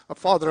tense, a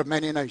father of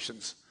many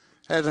nations.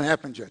 Hasn't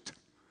happened yet.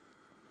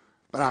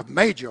 But I've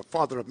made you a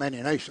father of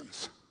many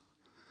nations.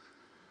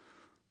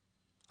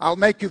 I'll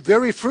make you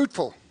very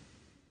fruitful.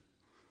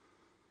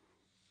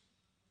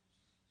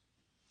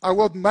 I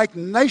will make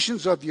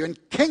nations of you, and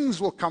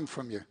kings will come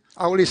from you.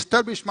 I will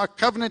establish my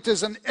covenant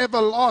as an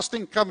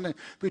everlasting covenant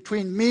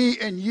between me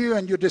and you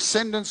and your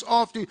descendants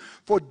after you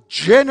for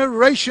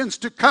generations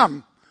to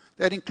come.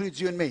 That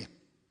includes you and me.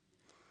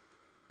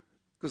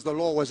 Because the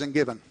law wasn't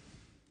given.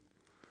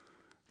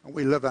 And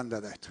we live under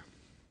that.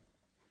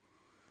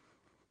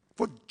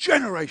 For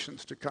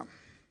generations to come.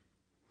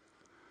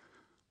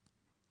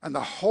 And the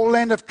whole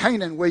land of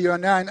Canaan, where you are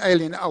now an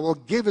alien, I will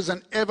give as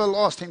an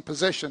everlasting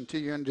possession to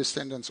you and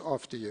descendants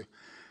after you.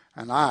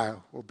 And I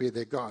will be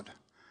their God.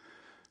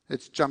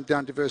 Let's jump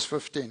down to verse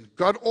 15.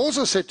 God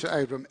also said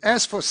to Abram,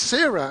 as for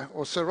Sarah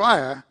or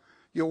Sarai,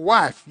 your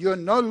wife, you are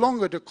no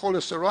longer to call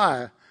her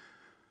Sarai.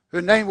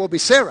 Her name will be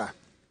Sarah.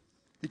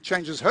 He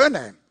changes her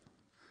name.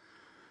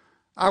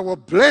 I will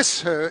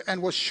bless her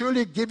and will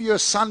surely give you a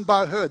son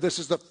by her. This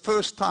is the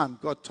first time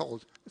God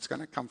told it's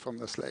going to come from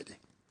this lady.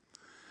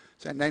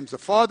 So he names the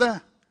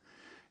father,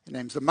 he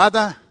names the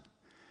mother,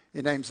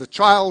 he names the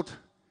child,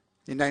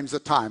 he names the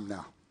time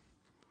now.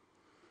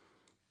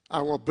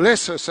 I will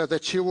bless her so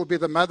that she will be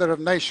the mother of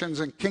nations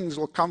and kings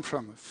will come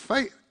from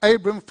her.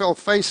 Abram fell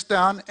face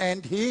down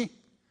and he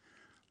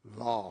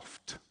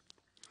laughed.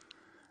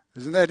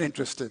 Isn't that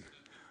interesting?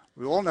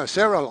 We all know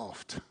Sarah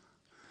laughed.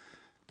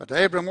 But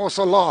Abram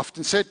also laughed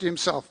and said to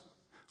himself,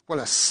 will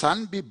a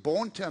son be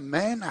born to a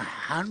man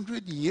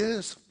 100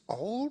 years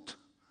old?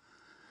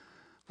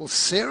 Will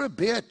Sarah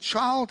bear a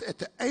child at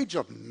the age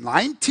of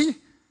 90?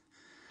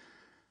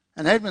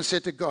 And Abram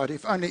said to God,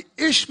 if only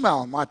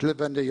Ishmael might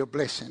live under your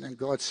blessing. And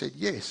God said,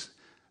 yes,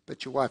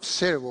 but your wife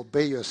Sarah will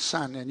bear you a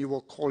son and you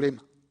will call him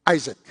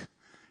Isaac.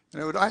 You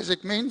know what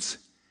Isaac means?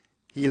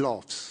 He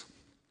laughs.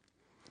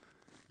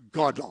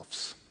 God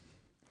laughs.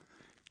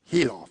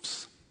 He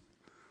laughs.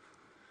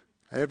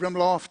 Abram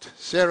laughed,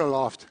 Sarah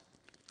laughed.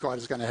 God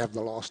is going to have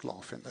the last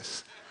laugh in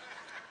this.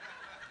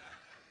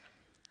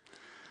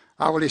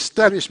 I will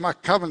establish my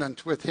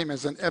covenant with him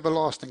as an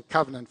everlasting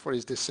covenant for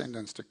his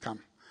descendants to come.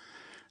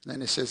 And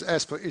then he says,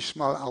 as for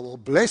Ishmael, I will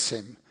bless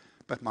him,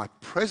 but my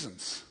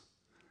presence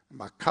and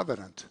my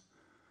covenant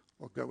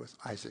will go with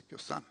Isaac, your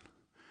son.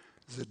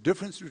 There's a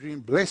difference between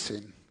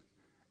blessing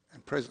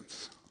and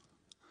presence.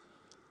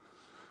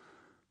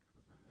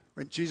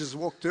 When Jesus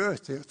walked the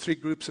earth, there were three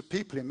groups of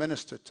people he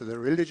ministered to: the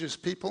religious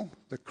people,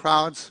 the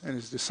crowds, and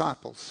his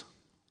disciples.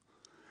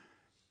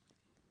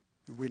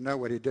 We know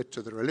what he did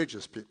to the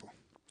religious people.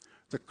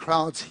 The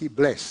crowds he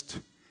blessed,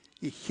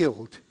 he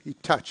healed, he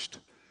touched,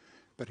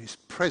 but his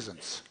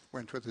presence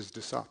went with his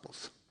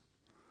disciples.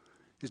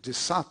 His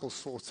disciples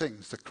saw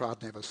things the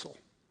crowd never saw.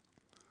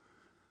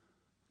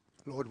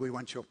 Lord, we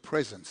want your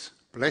presence.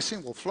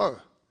 Blessing will flow.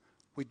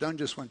 We don't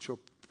just want your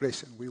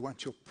blessing, we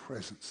want your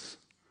presence.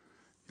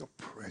 Your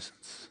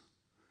presence.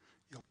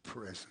 Your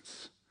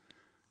presence.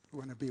 We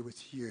want to be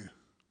with you.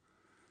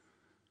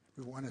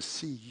 We want to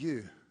see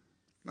you.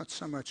 Not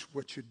so much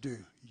what you do,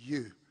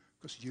 you,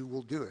 because you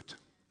will do it.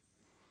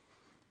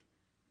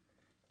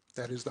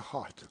 That is the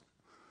heart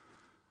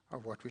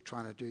of what we're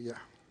trying to do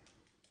here.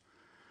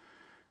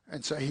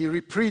 And so he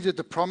repeated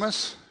the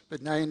promise,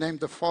 but now he named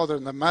the father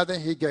and the mother.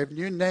 He gave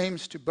new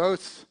names to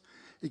both.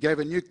 He gave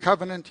a new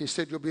covenant. He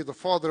said, you'll be the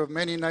father of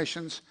many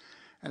nations.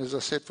 And as I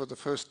said, for the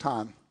first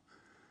time,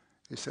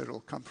 he said it will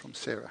come from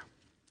Sarah.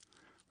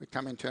 We're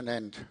coming to an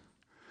end.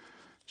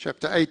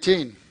 Chapter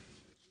 18,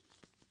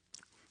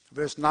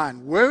 verse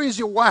 9. Where is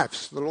your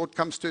wife? The Lord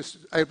comes to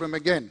Abram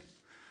again.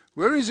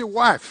 Where is your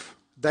wife?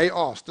 They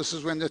asked. This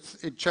is when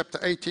in chapter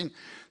 18,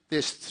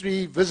 there's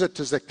three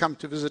visitors that come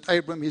to visit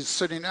Abram. He's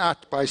sitting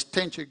out by his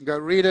tent. You can go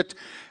read it.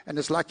 And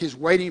it's like he's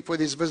waiting for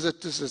these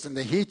visitors. It's in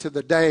the heat of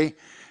the day.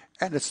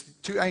 And it's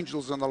two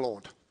angels and the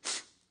Lord.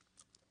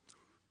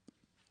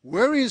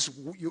 Where is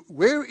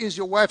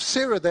your wife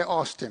Sarah? They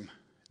asked him.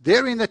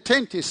 There in the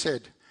tent, he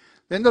said.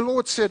 Then the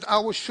Lord said, I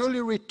will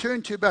surely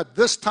return to you about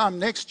this time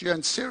next year,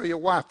 and Sarah, your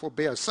wife, will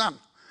bear a son.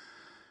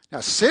 Now,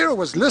 Sarah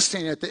was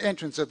listening at the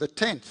entrance of the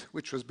tent,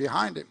 which was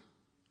behind him.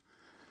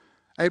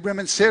 Abram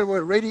and Sarah were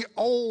already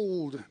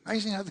old.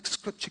 Amazing how the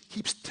scripture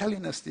keeps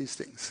telling us these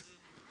things.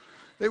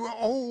 They were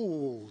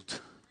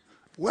old,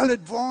 well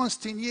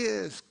advanced in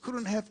years,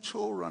 couldn't have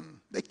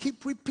children. They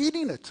keep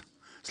repeating it.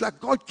 It's like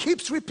God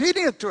keeps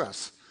repeating it to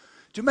us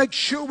to make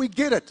sure we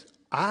get it.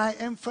 I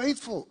am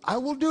faithful. I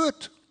will do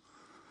it.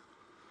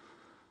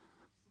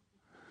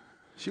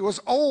 She was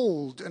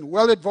old and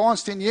well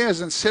advanced in years,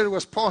 and Sarah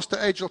was past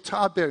the age of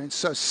childbearing.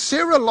 So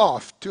Sarah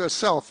laughed to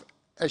herself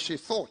as she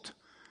thought,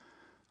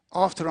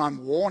 after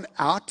I'm worn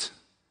out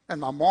and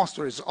my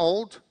master is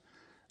old,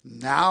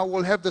 now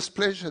we'll have this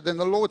pleasure. Then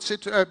the Lord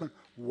said to Abram,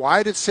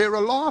 why did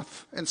Sarah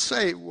laugh and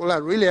say, will I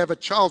really have a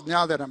child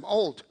now that I'm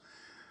old?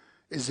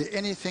 Is there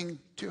anything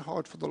too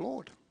hard for the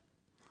Lord?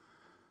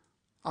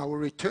 I will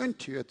return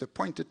to you at the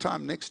appointed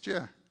time next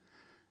year,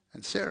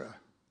 and Sarah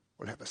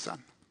will have a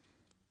son.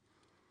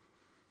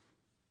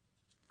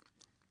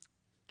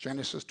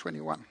 Genesis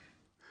 21.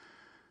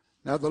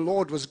 Now the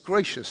Lord was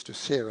gracious to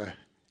Sarah,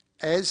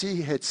 as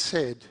he had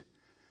said,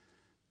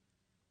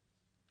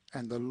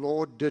 And the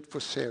Lord did for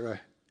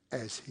Sarah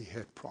as he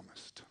had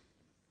promised.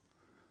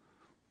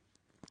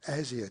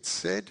 As he had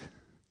said,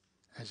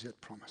 as he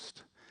had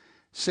promised.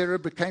 Sarah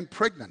became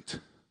pregnant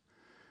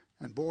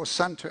and bore a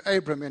son to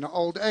Abram in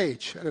old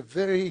age, at a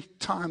very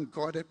time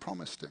God had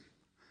promised him.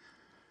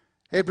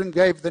 Abram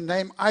gave the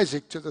name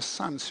Isaac to the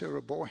son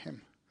Sarah bore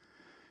him.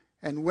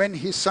 And when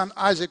his son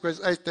Isaac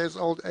was 8 days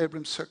old,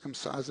 Abram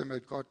circumcised him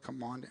as God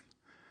commanded him.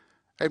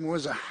 Abram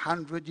was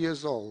 100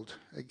 years old,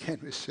 again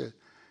we said,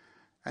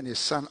 and his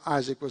son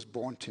Isaac was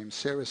born to him.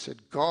 Sarah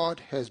said, God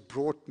has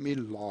brought me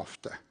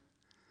laughter,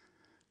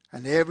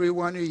 and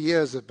everyone who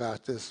hears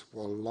about this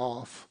will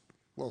laugh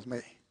with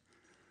me.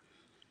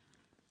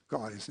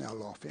 God is now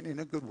laughing in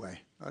a good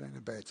way, not in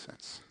a bad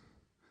sense.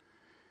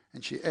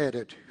 And she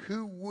added,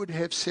 who would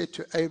have said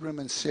to Abram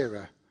and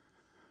Sarah,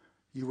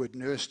 you would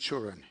nurse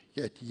children,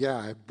 yet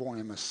I have borne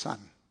him a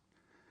son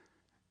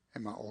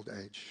in my old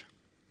age.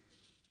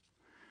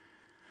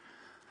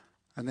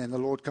 And then the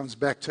Lord comes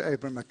back to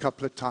Abram a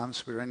couple of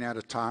times. We're running out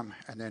of time.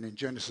 And then in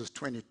Genesis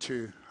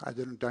 22, I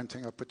don't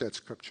think I put that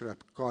scripture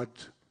up.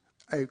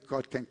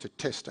 God came to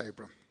test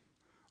Abram.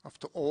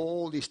 After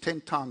all these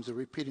 10 times of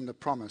repeating the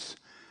promise,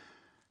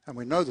 and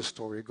we know the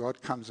story,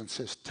 God comes and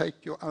says,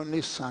 take your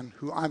only son,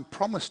 who I'm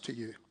promised to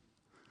you,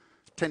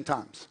 10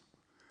 times,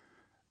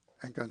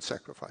 and go and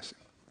sacrifice him.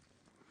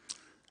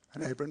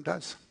 And Abram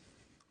does.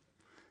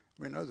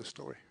 We know the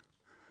story.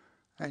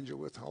 Angel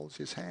withholds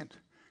his hand.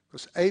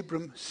 Because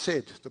Abram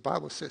said, the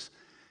Bible says,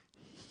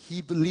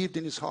 he believed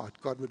in his heart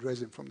God would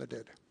raise him from the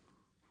dead.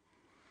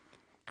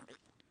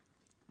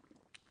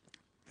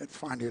 And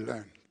finally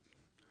learned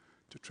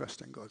to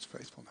trust in God's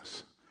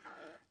faithfulness.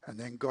 And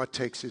then God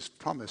takes his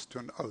promise to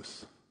an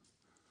oath.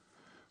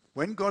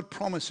 When God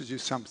promises you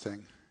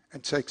something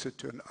and takes it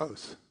to an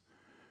oath,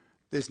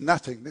 there's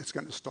nothing that's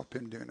going to stop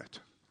him doing it.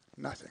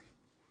 Nothing.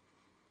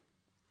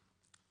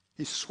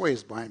 He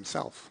swears by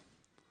himself.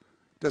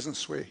 Doesn't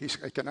swear. He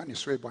can only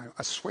swear by him.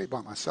 I swear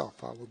by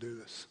myself, I will do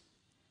this.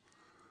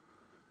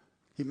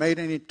 He made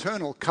an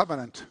eternal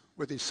covenant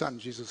with his son,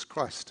 Jesus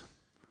Christ.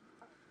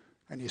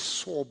 And he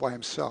swore by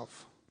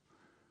himself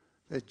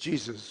that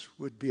Jesus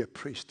would be a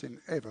priest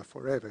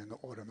forever in the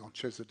order of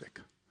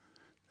Melchizedek.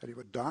 That he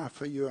would die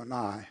for you and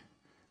I,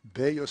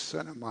 bear your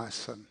sin and my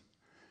sin,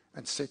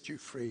 and set you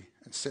free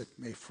and set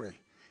me free.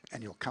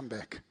 And he'll come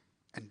back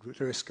and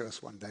rescue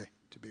us one day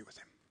to be with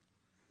him.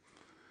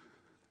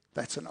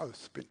 That's an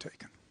oath been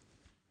taken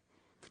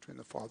between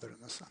the Father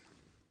and the Son.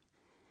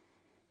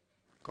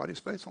 God is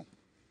faithful.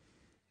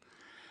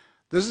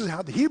 This is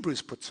how the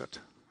Hebrews puts it.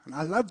 And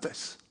I love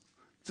this.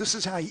 This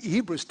is how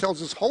Hebrews tells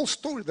this whole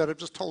story that I've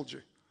just told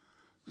you.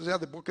 This is how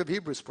the book of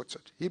Hebrews puts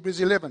it. Hebrews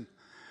 11.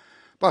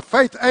 By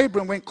faith,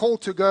 Abram, when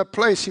called to go a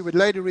place he would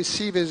later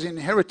receive as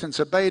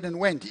inheritance, obeyed and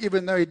went,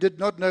 even though he did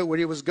not know where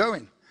he was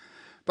going.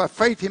 By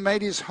faith, he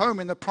made his home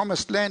in the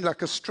promised land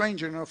like a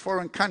stranger in a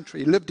foreign country.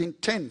 He lived in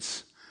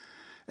tents,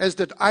 as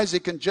did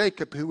Isaac and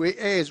Jacob, who were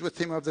heirs with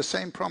him of the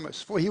same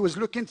promise. For he was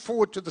looking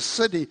forward to the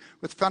city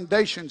with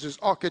foundations, whose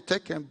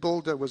architect and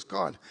builder was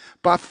God.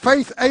 By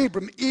faith,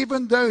 Abram,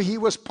 even though he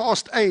was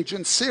past age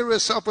and Sarah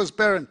herself was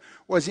barren,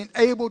 was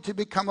enabled to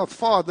become a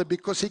father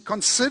because he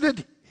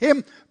considered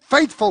him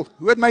faithful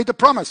who had made the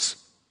promise.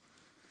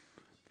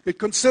 He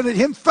considered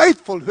him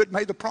faithful who had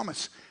made the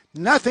promise.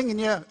 Nothing in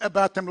here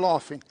about them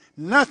laughing.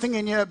 Nothing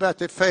in here about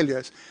their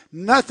failures.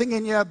 Nothing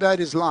in here about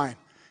his lying.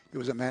 He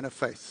was a man of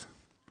faith.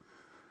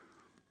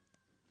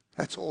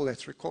 That's all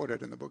that's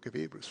recorded in the book of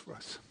Hebrews for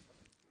us.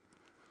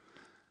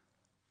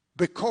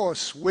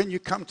 Because when you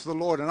come to the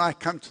Lord, and I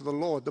come to the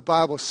Lord, the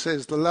Bible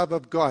says the love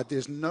of God,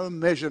 there's no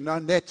measure, no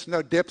net,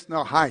 no depth,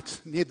 no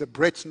height, neither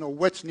breadth nor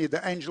width,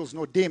 neither angels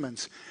nor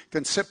demons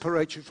can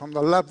separate you from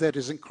the love that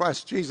is in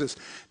Christ Jesus,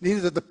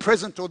 neither the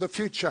present or the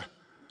future.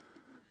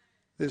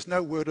 There's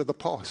no word of the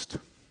past,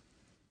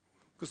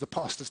 because the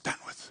past is done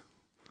with.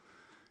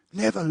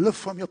 Never live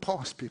from your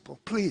past, people.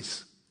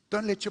 Please,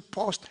 don't let your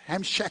past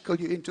hamshackle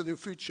you into the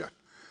future.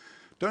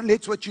 Don't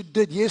let what you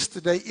did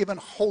yesterday even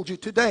hold you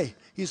today.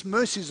 His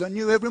mercies are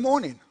new every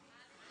morning.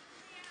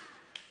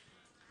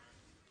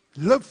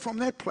 Live from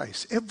that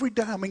place. Every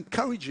day I'm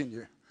encouraging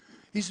you.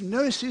 His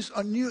mercies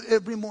are new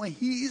every morning.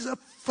 He is a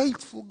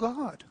faithful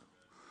God.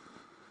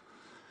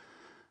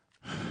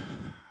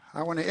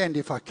 I want to end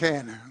if I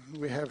can.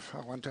 I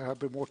want to have a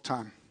bit more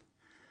time.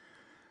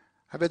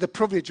 I've had the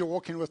privilege of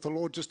walking with the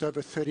Lord just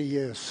over 30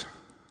 years.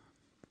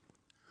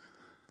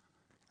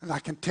 And I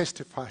can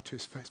testify to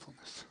his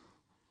faithfulness.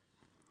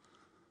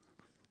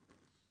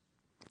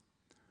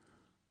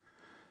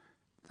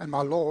 And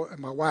my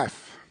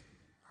wife,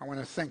 I want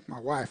to thank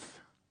my wife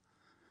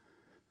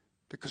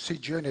because she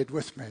journeyed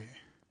with me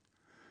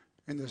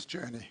in this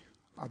journey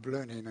of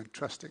learning and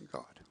trusting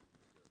God.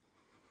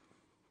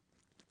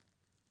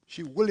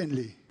 She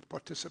willingly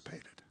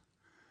participated.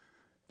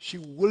 She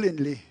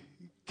willingly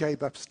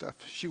gave up stuff.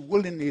 She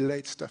willingly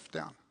laid stuff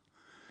down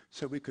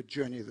so we could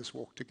journey this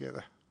walk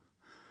together.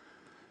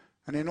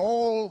 And in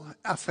all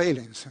our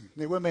failings, and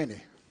there were many,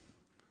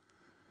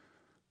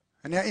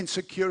 and our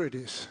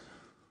insecurities,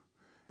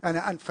 and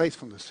our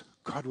unfaithfulness,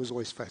 God was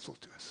always faithful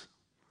to us.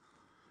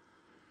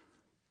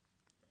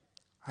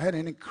 I had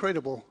an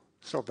incredible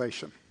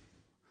salvation.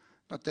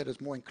 Not that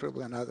it's more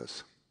incredible than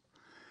others.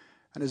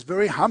 And it's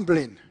very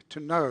humbling to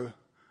know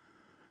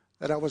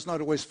that I was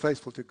not always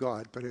faithful to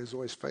God, but He was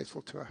always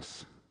faithful to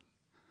us.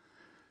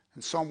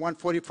 And Psalm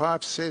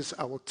 145 says,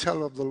 I will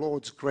tell of the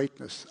Lord's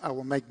greatness. I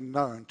will make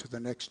known to the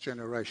next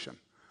generation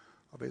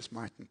of His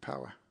might and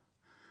power.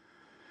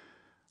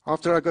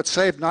 After I got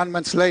saved, 9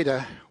 months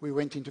later, we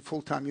went into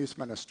full-time youth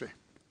ministry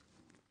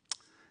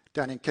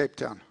down in Cape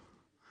Town.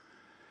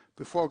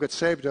 Before I got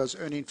saved, I was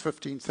earning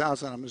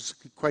 $15,000. I was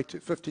equate to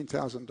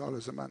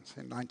 $15,000 a month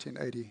in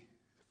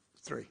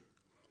 1983. I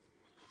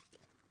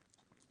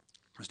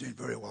was doing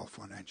very well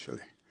financially,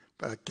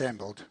 but I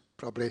gambled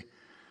probably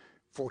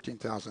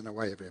 $14,000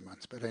 away every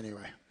month. But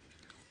anyway,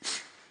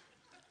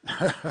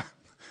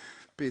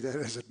 be that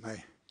as it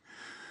may.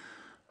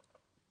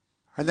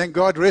 And then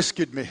God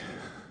rescued me.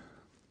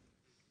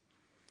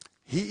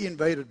 He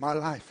invaded my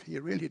life. He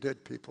really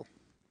did, people.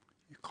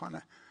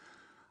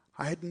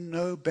 I had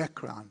no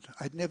background.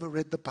 I'd never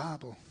read the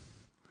Bible.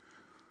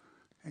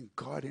 And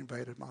God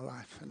invaded my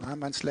life. And 9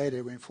 months later,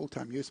 we were in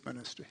full-time youth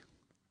ministry.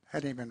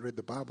 Hadn't even read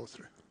the Bible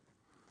through.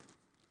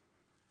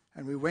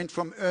 And we went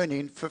from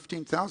earning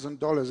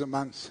 $15,000 a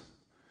month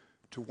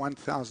to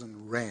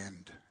 1,000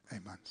 rand a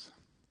month.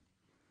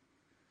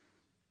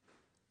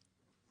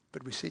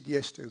 But we said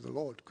yes to the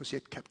Lord because He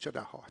had captured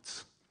our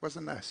hearts. It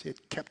wasn't us. He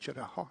had captured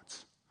our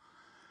hearts.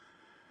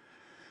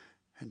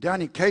 And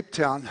down in Cape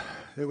Town,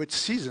 there were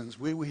seasons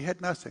where we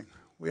had nothing.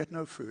 We had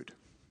no food.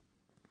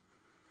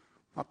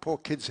 My poor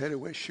kids had to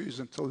wear shoes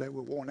until they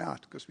were worn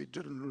out because we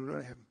didn't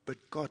really have them. But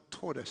God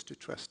taught us to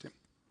trust Him.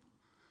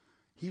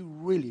 He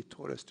really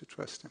taught us to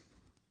trust Him.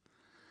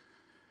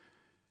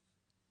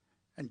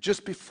 And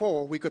just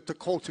before we got the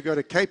call to go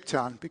to Cape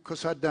Town,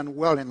 because I'd done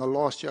well in the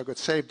last year, I got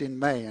saved in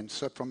May. And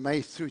so from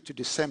May through to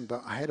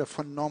December, I had a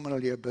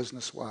phenomenal year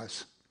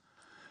business-wise.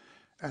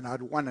 And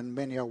I'd won in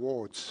many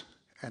awards.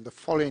 And the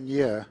following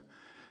year,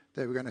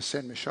 they were going to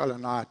send Michelle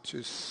and I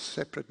to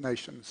separate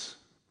nations,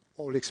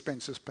 all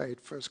expenses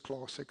paid, first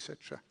class,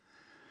 etc.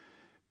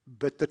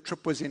 But the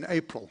trip was in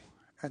April,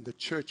 and the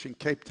church in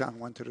Cape Town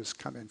wanted us to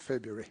come in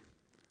February.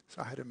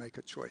 So I had to make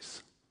a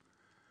choice.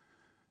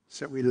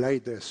 So we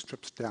laid their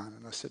strips down,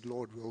 and I said,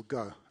 Lord, we'll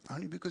go.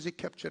 Only because He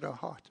captured our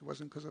heart. It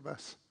wasn't because of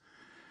us.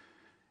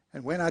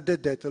 And when I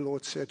did that, the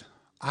Lord said,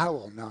 I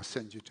will now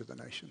send you to the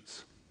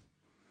nations.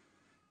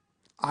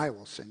 I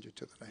will send you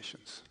to the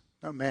nations.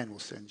 No man will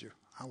send you.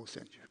 I will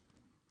send you.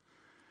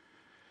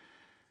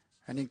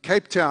 And in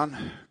Cape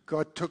Town,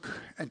 God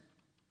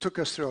took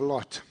us through a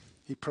lot.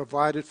 He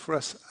provided for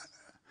us.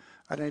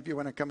 I don't know if you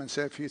want to come and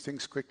say a few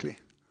things quickly.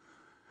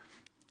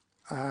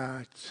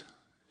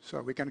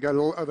 So we're going to go a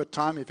little over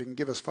time. If you can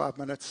give us 5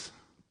 minutes.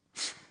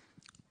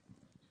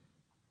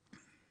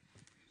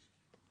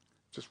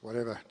 Just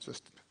whatever.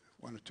 Just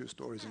 1 or 2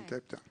 stories in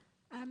Cape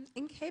Town.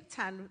 In Cape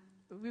Town,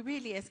 we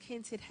really, as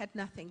Ken said, had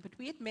nothing. But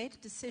we had made a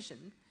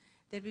decision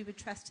that we would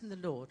trust in the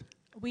Lord.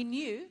 We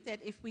knew that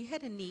if we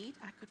had a need,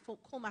 I could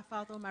call my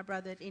father or my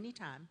brother at any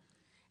time,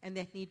 and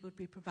that need would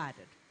be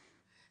provided.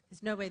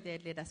 There's no way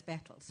they'd let us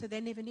battle. So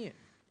they never knew.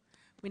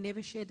 We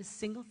never shared a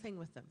single thing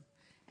with them.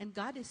 And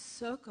God is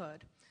so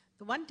good.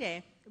 The one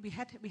day, we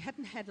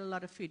hadn't had a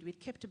lot of food. We'd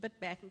kept a bit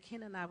back, and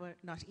Ken and I were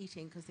not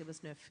eating because there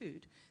was no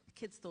food. The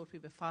kids thought we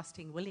were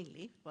fasting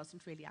willingly. It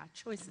wasn't really our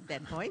choice at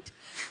that point.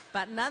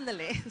 But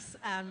nonetheless,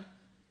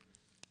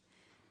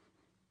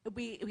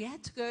 we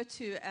had to go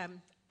to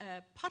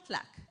a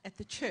potluck at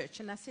the church,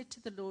 and I said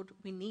to the Lord,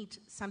 we need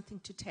something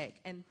to take.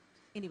 And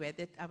anyway,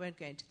 I won't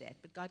go into that,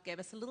 but God gave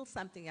us a little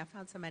something. I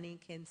found some money in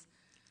Ken's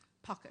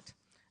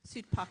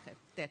suit pocket,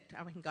 that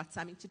I went and got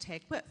something to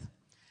take with.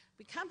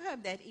 We come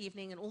home that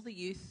evening, and all the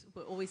youth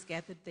were always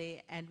gathered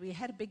there, and we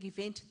had a big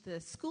event at the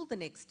school the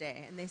next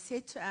day, and they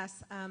said to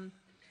us,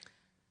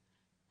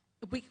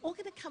 we're all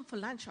going to come for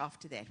lunch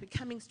after that. We're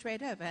coming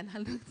straight over. And I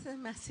looked at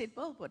them, I said,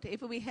 well,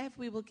 whatever we have,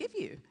 we will give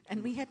you.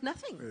 And we had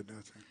nothing. We had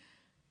nothing.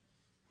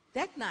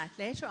 That night,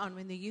 later on,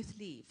 when the youth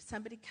leave,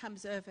 somebody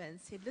comes over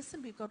and said,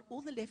 listen, we've got all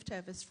the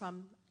leftovers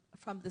from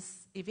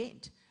this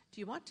event.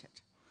 Do you want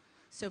it?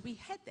 So we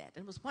had that,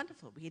 and it was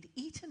wonderful. We had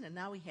eaten, and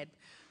now we had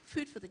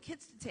food for the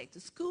kids to take to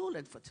school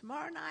and for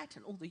tomorrow night,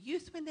 and all the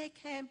youth when they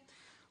came.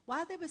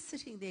 While they were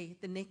sitting there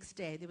the next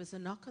day, there was a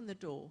knock on the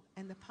door,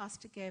 and the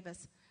pastor gave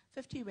us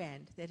 50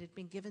 rand that had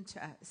been given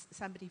to us,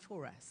 somebody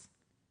for us.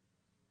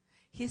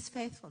 His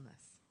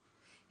faithfulness.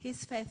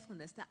 His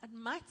faithfulness. Now, it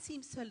might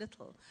seem so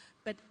little,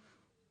 but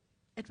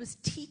it was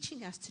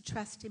teaching us to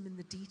trust Him in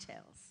the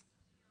details.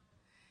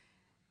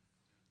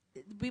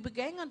 We were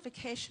going on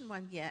vacation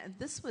one year, and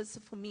this was,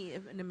 for me,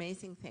 an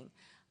amazing thing.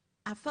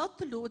 I felt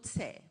the Lord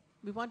say,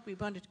 we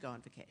wanted to go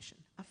on vacation.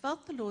 I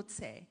felt the Lord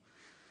say,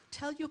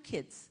 tell your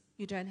kids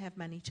you don't have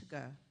money to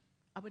go.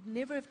 I would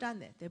never have done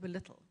that. They were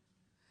little.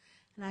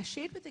 And I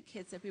shared with the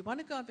kids that we want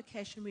to go on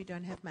vacation, we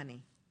don't have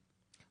money.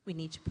 We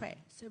need to pray.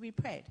 So we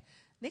prayed.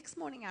 Next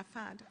morning I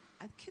found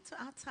the kids were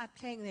outside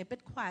playing, they're a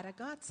bit quiet. I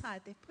go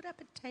outside, they put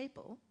up a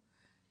table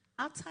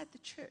outside the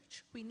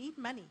church. We need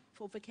money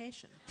for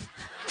vacation.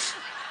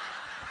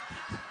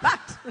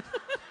 But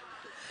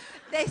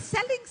they're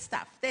selling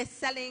stuff. They're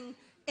selling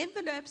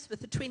envelopes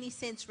with the 20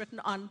 cents written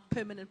on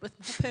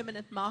with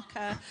permanent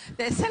marker.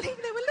 They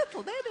were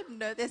little. They didn't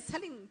know. They're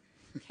selling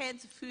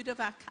cans of food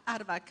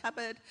out of our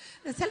cupboard.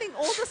 They're selling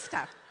all the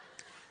stuff.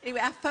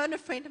 Anyway, I phoned a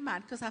friend of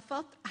mine because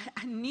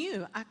I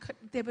knew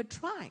they were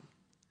trying.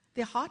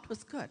 Their heart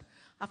was good.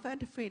 I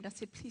phoned a friend. I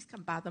said, please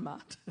come buy them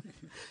out.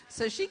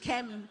 So she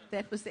came.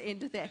 That was the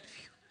end of that.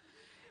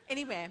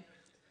 Anyway,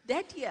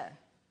 that year,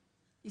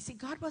 you see,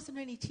 God wasn't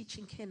only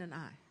teaching Ken and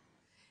I.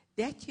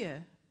 That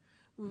year,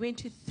 we went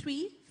to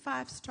 3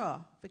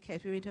 5-star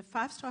vacations. We went to a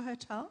 5-star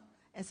hotel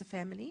as a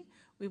family.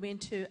 We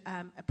went to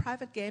a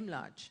private game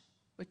lodge,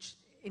 which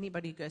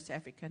anybody who goes to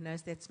Africa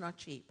knows that's not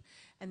cheap.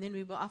 And then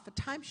we were off a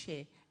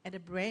timeshare at a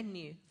brand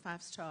new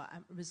 5-star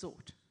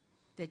resort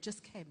that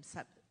just came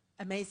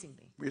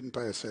amazingly. We didn't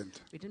pay a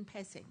cent. We didn't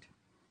pay a cent.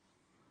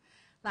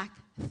 Like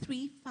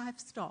 3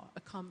 5-star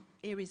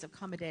areas of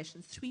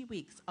accommodation, 3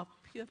 weeks of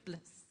pure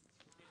bliss.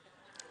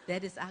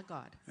 That is our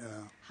God. Yeah.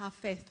 How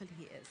faithful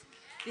He is.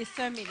 There's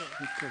so many.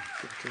 Okay.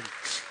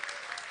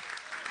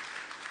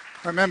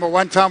 I remember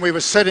one time we were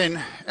sitting,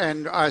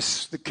 and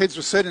the kids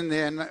were sitting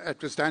there, and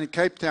it was down in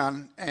Cape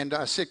Town, and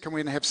I said, can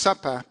we have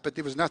supper? But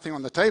there was nothing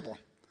on the table.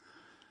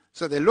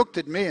 So they looked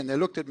at me, and they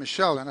looked at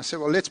Michelle, and I said,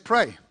 well, let's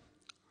pray.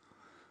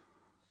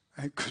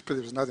 But there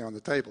was nothing on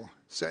the table.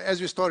 So as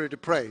we started to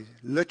pray,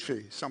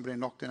 literally somebody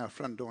knocked on our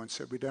front door and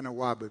said, we don't know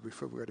why, but we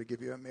thought we were going to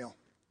give you a meal.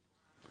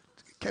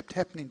 It kept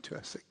happening to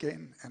us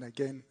again and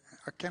again.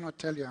 I cannot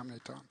tell you how many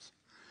times.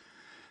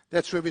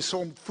 That's where we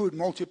saw food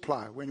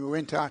multiply, when we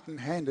went out and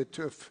handed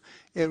to an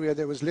area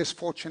that was less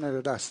fortunate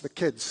at us, the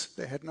kids.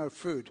 They had no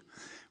food.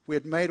 We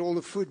had made all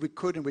the food we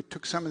could, and we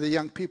took some of the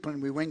young people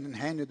and we went and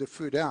handed the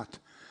food out.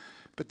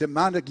 But the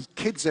amount of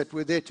kids that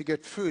were there to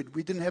get food,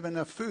 we didn't have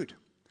enough food.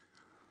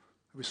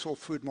 We saw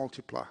food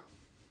multiply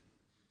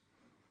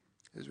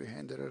as we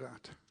handed it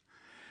out.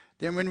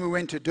 Then when we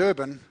went to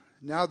Durban,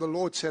 now the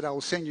Lord said, I will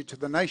send you to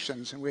the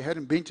nations. And we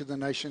hadn't been to the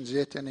nations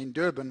yet. And in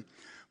Durban,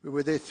 we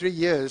were there 3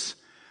 years.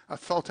 I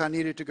felt I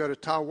needed to go to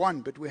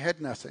Taiwan, but we had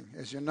nothing,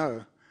 as you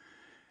know.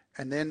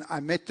 And then I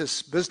met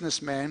this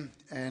businessman,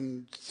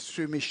 and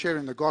through me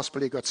sharing the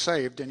gospel, he got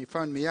saved. And he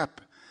phoned me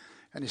up.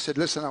 And he said,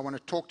 listen, I want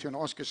to talk to you and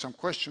ask you some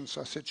questions.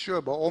 So I said,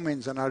 sure, by all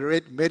means. And I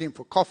met him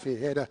for coffee.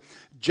 He had a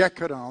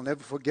jacket on. I'll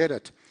never forget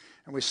it.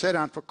 And we sat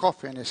down for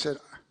coffee, and he said,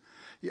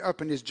 he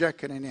opened his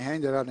jacket and he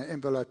handed out an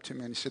envelope to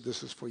me, and he said,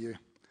 this is for you.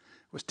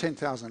 It was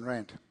 10,000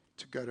 rand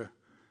to go to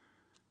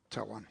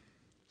Taiwan.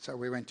 So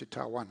we went to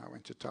Taiwan. I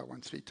went to Taiwan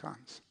 3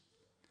 times.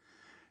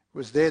 It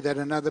was there that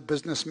another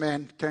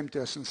businessman came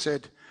to us and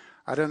said,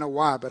 I don't know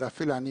why, but I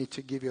feel I need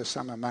to give you a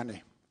sum of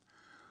money.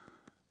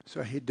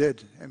 So he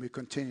did, and we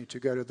continued to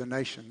go to the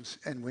nations,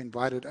 and we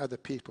invited other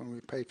people, and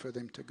we paid for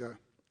them to go.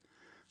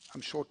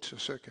 I'm short to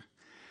circa.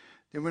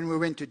 Then when we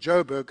went to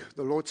Joburg,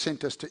 the Lord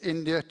sent us to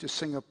India, to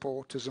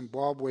Singapore, to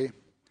Zimbabwe,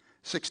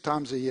 6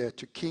 times a year,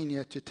 to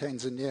Kenya, to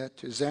Tanzania,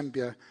 to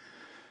Zambia,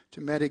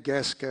 to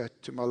Madagascar,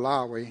 to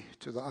Malawi,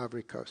 to the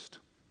Ivory Coast.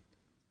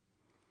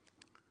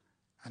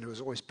 And it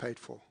was always paid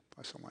for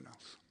by someone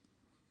else.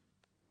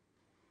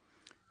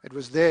 It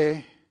was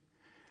there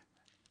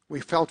we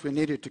felt we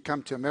needed to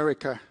come to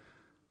America,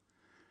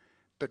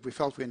 but we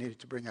felt we needed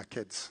to bring our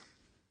kids.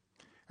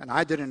 And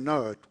I didn't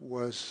know it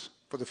was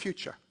for the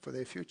future, for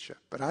their future.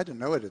 But I didn't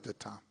know it at the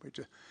time.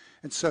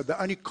 And so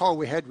the only car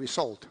we had, we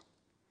sold.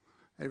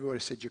 Everybody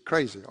said, you're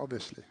crazy,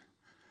 obviously.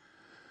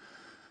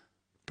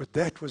 But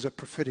that was a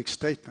prophetic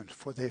statement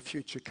for their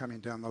future coming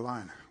down the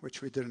line,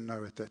 which we didn't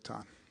know at that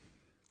time.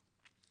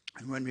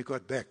 And when we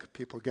got back,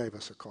 people gave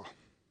us a car.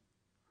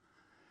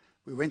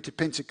 We went to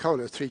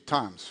Pensacola 3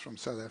 times from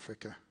South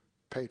Africa,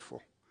 paid for.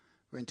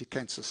 Went to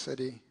Kansas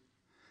City.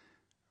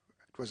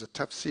 It was a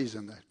tough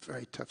season, that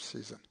very tough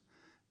season.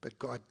 But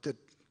God did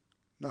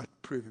not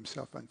prove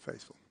himself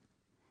unfaithful.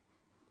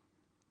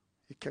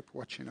 He kept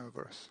watching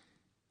over us.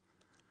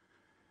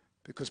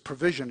 Because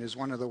provision is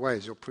one of the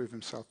ways he'll prove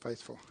himself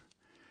faithful.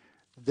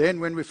 Then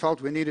when we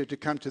felt we needed to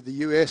come to the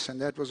US,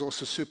 and that was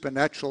also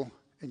supernatural,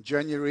 in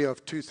January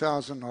of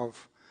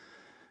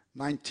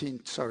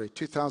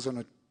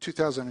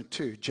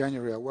 2002,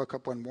 January, I woke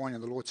up one morning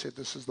and the Lord said,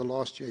 this is the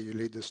last year you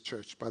lead this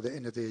church. By the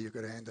end of the year, you've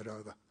got to hand it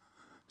over.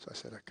 So I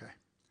said, okay,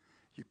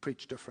 you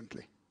preach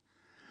differently.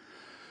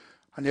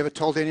 I never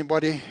told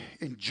anybody.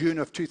 In June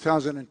of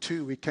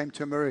 2002, we came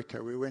to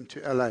America. We went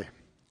to LA.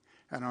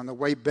 And on the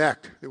way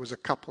back, there was a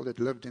couple that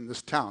lived in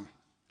this town,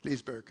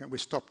 Leesburg, and we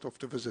stopped off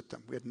to visit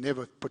them. We had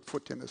never put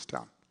foot in this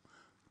town.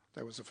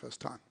 That was the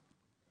first time.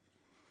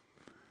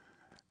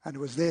 And it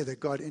was there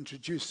that God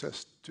introduced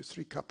us to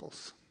 3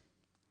 couples.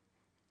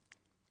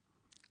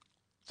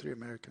 3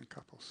 American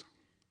couples.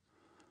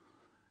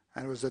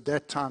 And it was at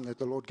that time that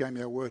the Lord gave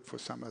me a word for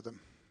some of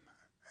them.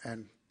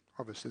 And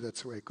obviously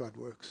that's the way God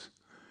works.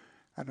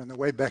 And on the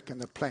way back in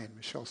the plane,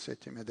 Michelle said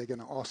to me, they're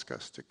going to ask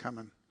us to come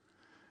and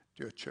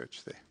do a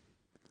church there.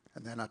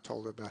 And then I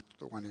told her about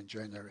the one in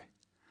January.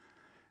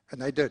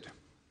 And they did.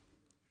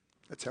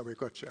 That's how we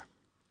got here.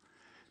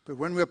 But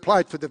when we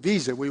applied for the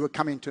visa, we were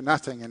coming to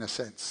nothing in a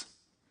sense.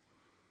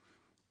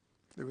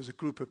 There was a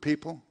group of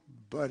people,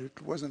 but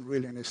it wasn't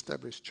really an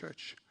established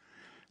church.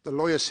 The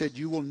lawyer said,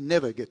 you will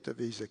never get the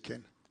visa,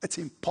 Ken. It's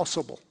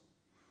impossible.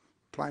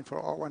 Applying for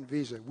an R1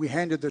 visa. We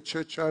handed the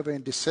church over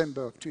in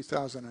December of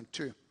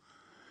 2002.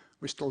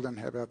 We still didn't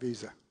have our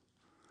visa.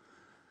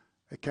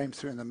 It came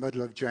through in the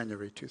middle of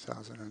January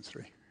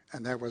 2003.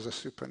 And that was a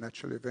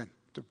supernatural event.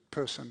 The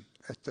person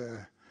at the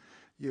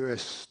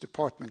U.S.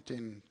 department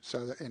in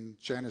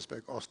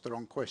Johannesburg asked the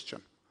wrong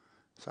question.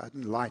 So I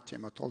didn't lie to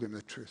him. I told him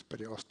the truth,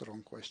 but he asked the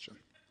wrong question.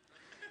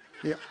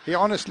 He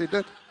honestly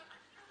did.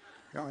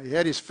 He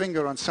had his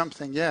finger on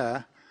something,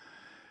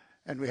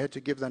 and we had to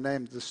give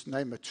this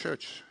name of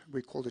church.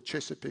 We called it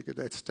Chesapeake at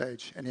that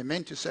stage. And he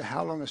meant to say,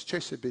 how long has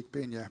Chesapeake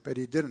been here? But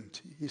he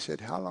didn't. He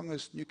said, how long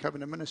has New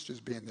Covenant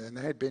Ministries been there? And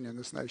they had been in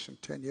this nation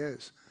 10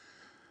 years.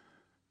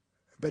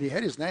 But he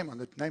had his name on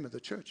the name of the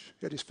church.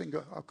 He had his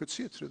finger. I could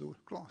see it through the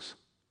glass.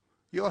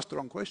 You asked the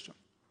wrong question.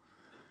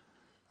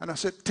 And I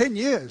said, 10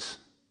 years.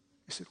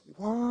 He said,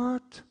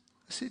 what?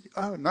 I said,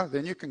 oh, no,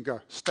 then you can go.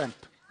 Stamp.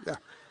 Yeah.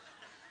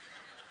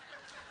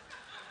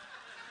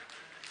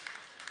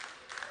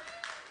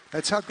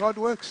 That's how God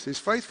works. He's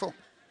faithful.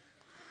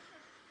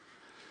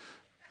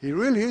 He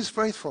really is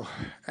faithful.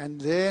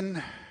 And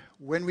then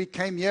when we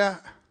came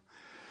here,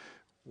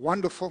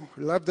 wonderful.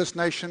 We love this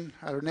nation.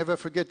 I'll never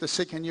forget the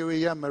second year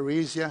here,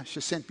 Marisia.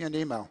 She sent me an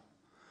email.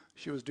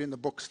 She was doing the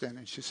books then.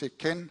 And she said,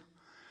 Ken,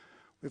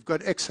 we've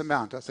got X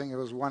amount. I think it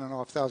was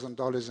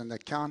 $1,500 in the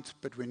account,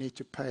 but we need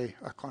to pay,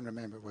 I can't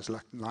remember, it was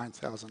like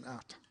 $9,000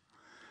 out.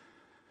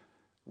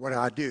 What do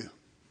I do?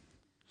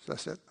 So I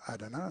said, I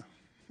don't know.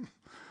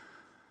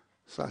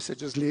 So I said,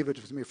 just leave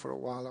it with me for a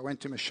while. I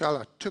went to Michelle.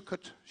 I took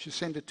it. She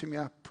sent it to me.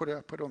 I put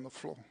it on the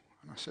floor.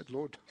 And I said,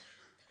 Lord,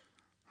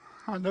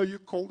 I know you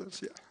called us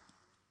here.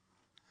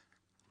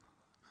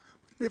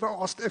 Never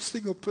asked a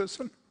single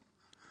person.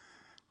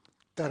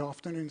 That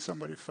afternoon,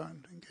 somebody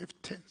phoned and gave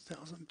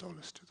 $10,000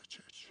 to the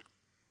church.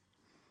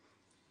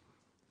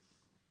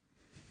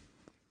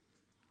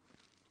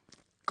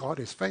 God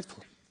is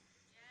faithful.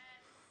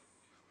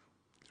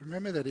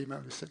 Remember that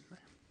email you sent me?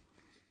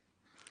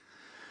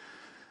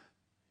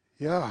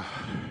 Yeah,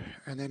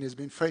 and then he's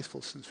been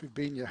faithful since we've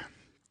been here.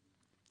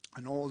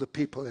 And all the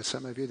people, there's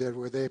some of you that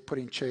were there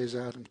putting chairs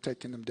out and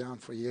taking them down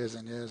for years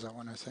and years, I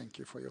want to thank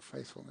you for your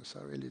faithfulness.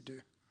 I really do.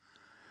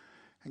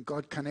 And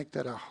God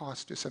connected our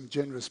hearts to some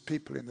generous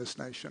people in this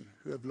nation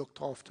who have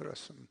looked after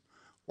us and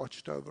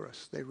watched over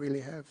us. They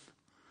really have,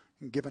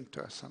 and given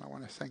to us, and I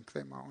want to thank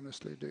them. I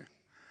honestly do.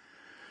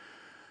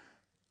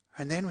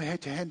 And then we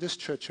had to hand this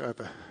church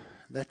over.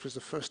 That was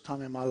the first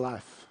time in my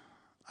life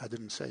I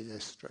didn't say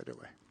yes straight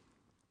away.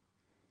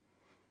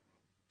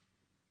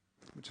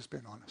 I'm just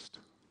being honest.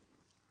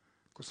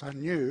 Because I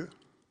knew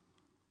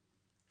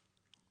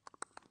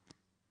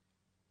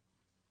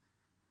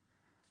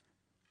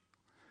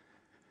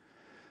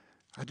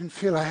I didn't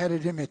feel I had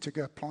it in me to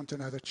go plant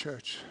another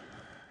church.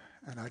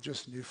 And I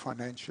just knew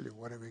financially,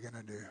 what are we going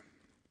to do?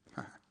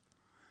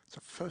 It's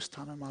the first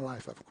time in my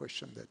life I've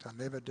questioned that. I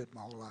never did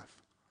my whole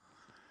life.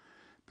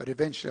 But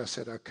eventually I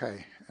said,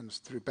 okay. And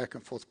through back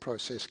and forth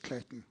process,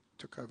 Clayton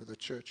took over the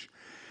church.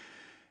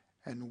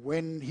 And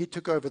when he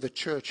took over the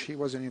church, he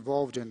wasn't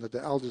involved in that.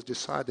 The elders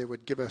decided they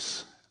would give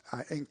us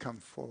our income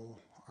for,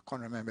 I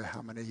can't remember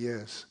how many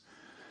years.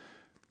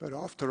 But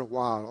after a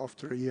while,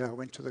 after a year, I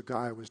went to the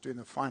guy who was doing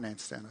the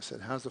finance there, and I said,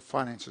 how's the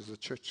finances of the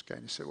church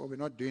going? He said, well, we're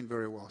not doing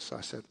very well. So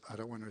I said, I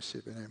don't want to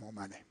receive any more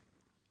money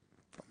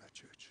from that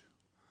church.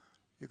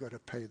 You've got to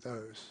pay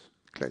those,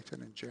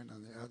 Clayton and Jen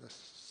and the others.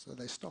 So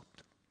they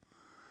stopped.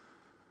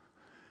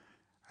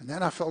 And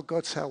then I felt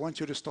God say, I want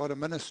you to start a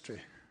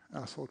ministry.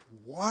 And I thought,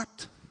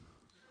 what?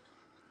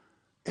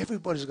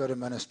 Everybody's got a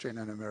ministry in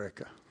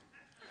America.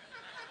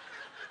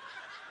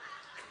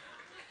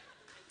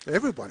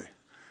 Everybody.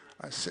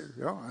 I said,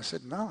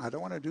 no, I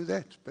don't want to do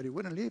that. But he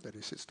wouldn't leave it.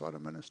 He said, start a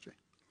ministry.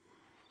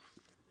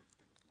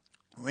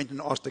 I went and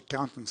asked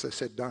accountants. They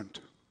said, don't.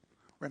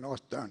 When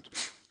asked, don't.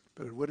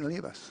 But it wouldn't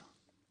leave us.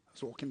 I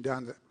was walking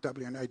down the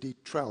WNAD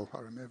trail.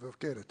 I remember,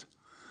 forget it.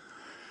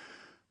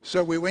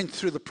 So we went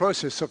through the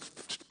process of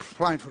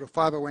applying for a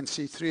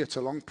 501c3. It's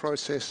a long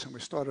process, and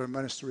we started a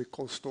ministry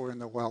called Store in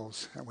the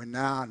Wells. And we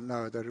now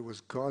know that it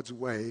was God's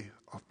way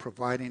of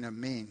providing a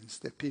means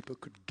that people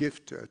could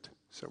give to it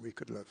so we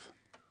could live.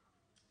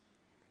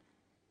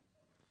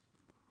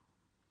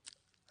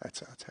 That's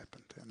how it's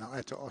happened. And I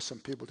had to ask some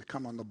people to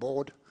come on the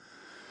board.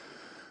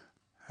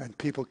 And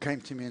people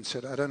came to me and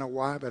said, I don't know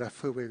why, but I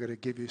feel we're going to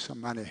give you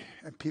some money.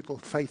 And people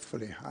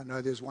faithfully, I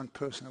know there's one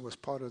person that was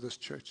part of this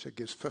church that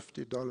gives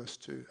 $50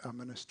 to our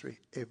ministry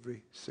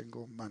every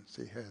single month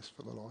he has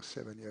for the last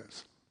 7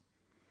 years.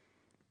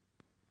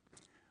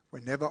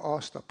 We never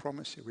asked, I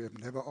promise you, we have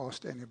never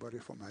asked anybody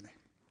for money.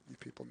 You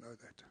people know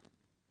that.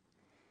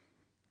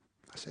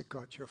 I said,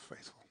 God, you're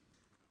faithful.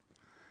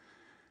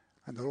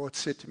 And the Lord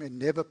said to me,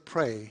 never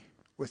pray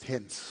with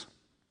hints.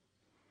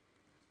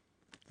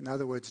 In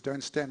other words,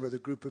 don't stand with a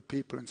group of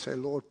people and say,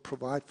 Lord,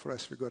 provide for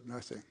us, we've got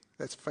nothing.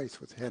 That's faith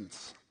with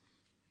hens.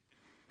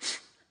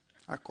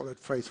 I call it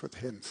faith with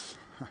hens.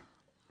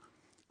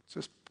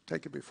 Just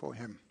take it before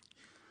him.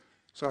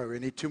 Sorry, we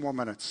need 2 more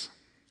minutes.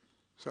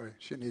 Sorry,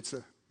 she needs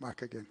the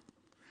mic again.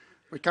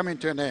 We're coming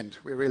to an end.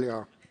 We really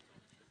are.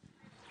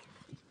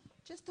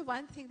 Just the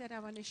one thing that I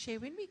want to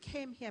share. When we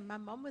came here, my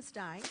mom was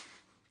dying.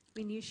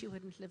 We knew she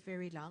wouldn't live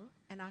very long,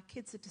 and our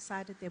kids had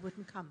decided they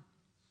wouldn't come,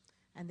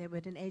 and they were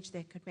at an age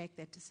they could make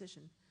that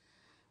decision.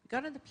 We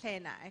got on the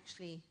plane. I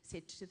actually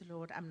said to the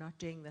Lord, I'm not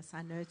doing this.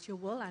 I know it's your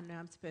will. I know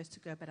I'm supposed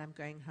to go, but I'm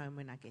going home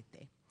when I get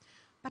there.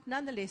 But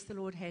nonetheless, the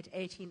Lord had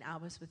 18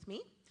 hours with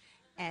me,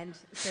 and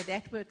so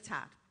that worked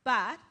out.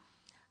 But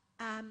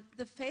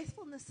the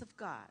faithfulness of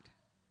God,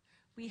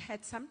 we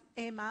had some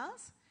air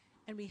miles,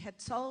 and we had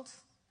sold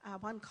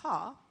one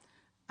car,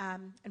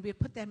 and we had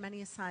put that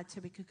money aside so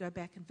we could go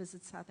back and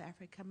visit South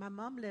Africa. My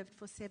mom lived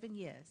for 7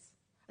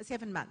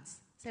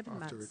 months.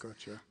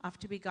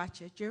 After we got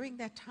you. During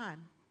that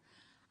time,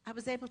 I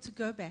was able to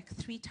go back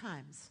 3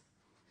 times.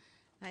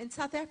 Now, in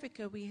South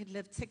Africa, we had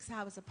lived 6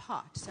 hours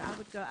apart, so I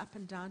would go up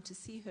and down to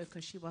see her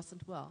because she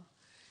wasn't well.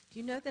 Do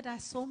you know that I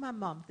saw my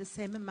mom the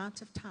same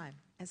amount of time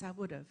as I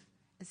would have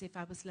as if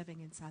I was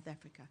living in South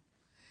Africa?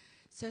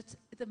 So it's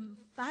the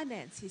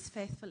finance he's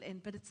faithful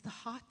in, but it's the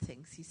heart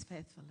things he's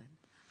faithful in.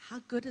 How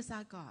good is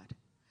our God?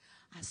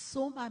 I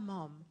saw my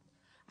mom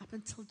up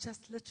until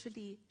just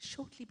literally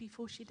shortly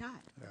before she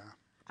died. Yeah.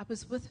 I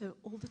was with her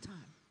all the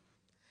time.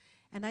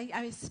 And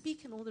I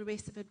speak in all the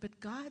rest of it,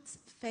 but God's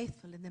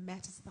faithful in the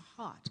matters of the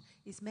heart.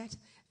 He's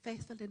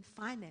faithful in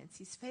finance.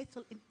 He's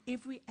faithful in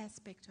every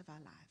aspect of our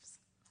lives.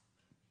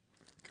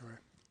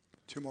 Correct.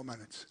 2 more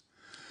minutes.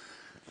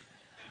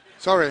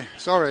 Sorry.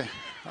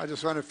 I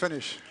just want to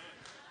finish.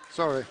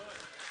 Sorry.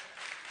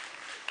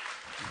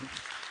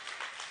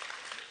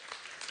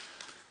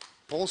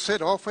 Paul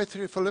said halfway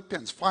through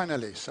Philippians,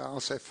 finally. So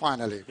I'll say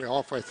finally. We're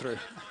halfway through.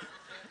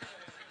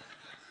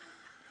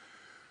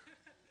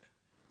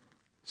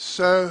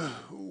 So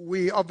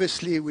we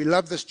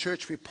love this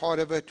church. We're part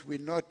of it. We're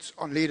not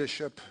on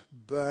leadership,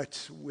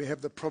 but we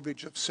have the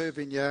privilege of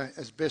serving here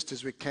as best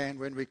as we can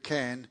when we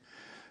can.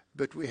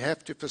 But we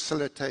have to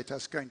facilitate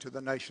us going to the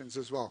nations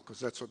as well, because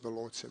that's what the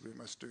Lord said we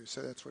must do.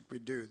 So that's what we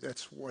do.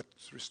 That's what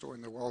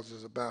Restoring the World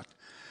is about.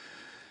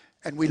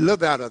 And we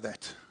live out of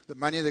that. The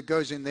money that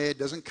goes in there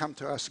doesn't come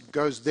to us, it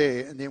goes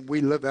there, and then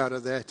we live out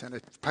of that, and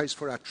it pays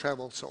for our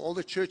travel. So all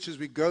the churches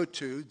we go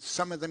to,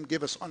 some of them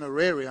give us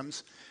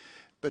honorariums,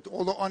 but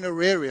all the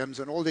honorariums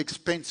and all the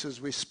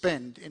expenses we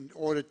spend in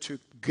order to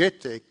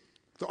get there,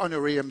 the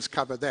honorariums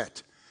cover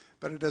that.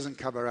 But it doesn't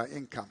cover our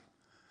income.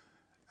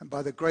 And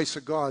by the grace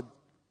of God,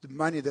 the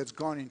money that's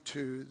gone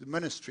into the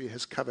ministry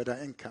has covered our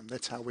income.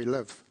 That's how we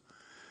live.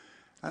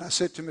 And I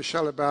said to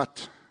Michelle I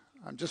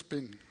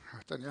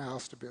don't know how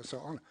else to be so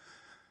honest.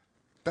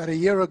 About a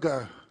year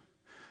ago,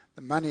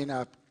 the money in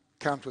our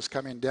account was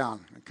coming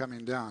down and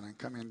coming down and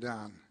coming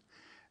down.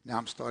 Now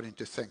I'm starting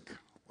to think,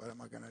 what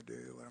am I going to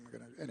do?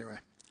 Anyway.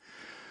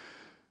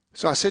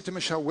 So I said to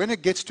Michelle, when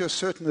it gets to a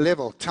certain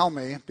level, tell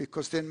me,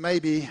 because then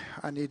maybe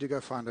I need to go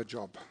find a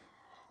job,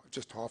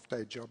 just a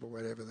half-day job or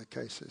whatever the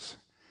case is.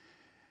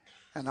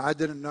 And I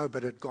didn't know,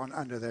 but it had gone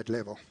under that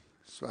level.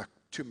 It's like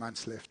 2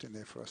 months left in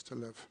there for us to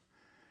live.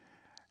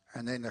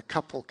 And then a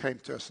couple came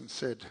to us and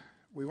said,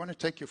 we want to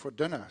take you for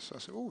dinner. So I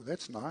said, oh,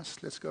 that's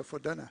nice. Let's go for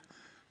dinner.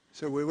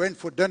 So we went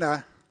for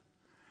dinner.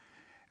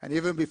 And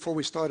even before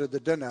we started the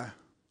dinner,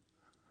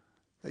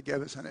 they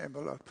gave us an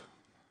envelope.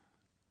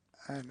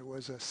 And it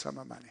was a sum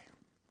of money.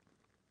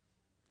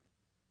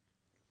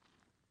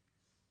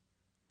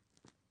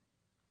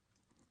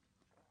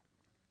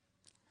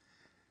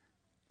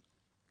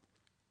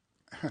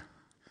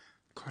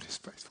 God is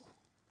faithful.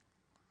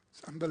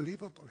 It's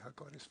unbelievable how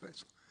God is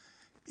faithful.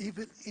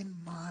 Even in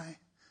my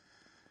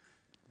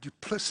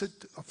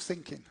duplicity of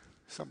thinking,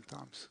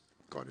 sometimes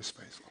God is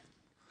faithful.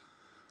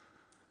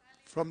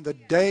 From the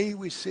day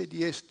we said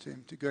yes to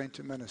him to go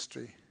into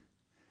ministry,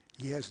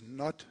 he has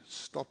not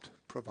stopped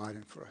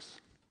providing for us.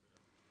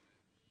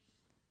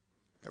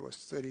 That was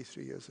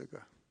 33 years ago.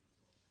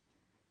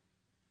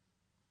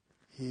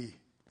 He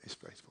is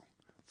faithful.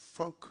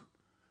 Folk,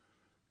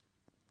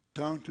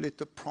 don't let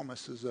the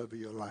promises over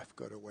your life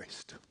go to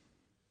waste.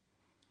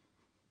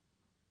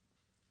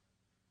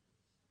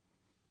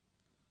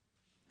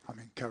 I'm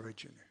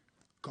encouraging you.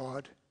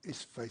 God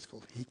is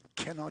faithful. He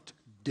cannot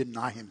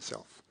deny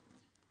himself.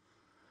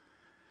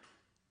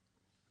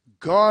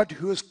 God,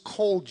 who has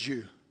called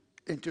you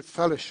into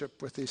fellowship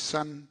with his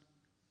Son,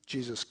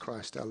 Jesus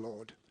Christ our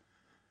Lord,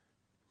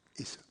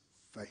 is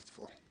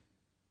faithful.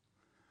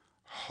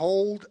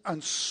 Hold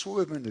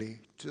unswervingly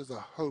to the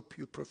hope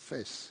you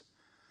profess,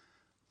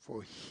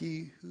 for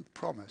he who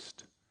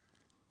promised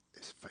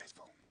is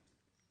faithful.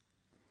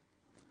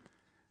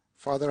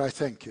 Father, I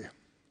thank you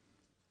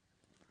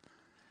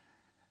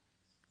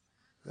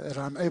that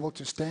I'm able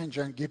to stand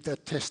here and give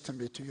that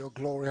testimony to your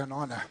glory and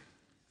honor.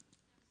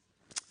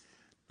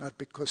 Not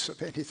because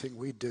of anything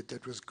we did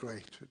that was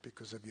great, but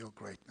because of your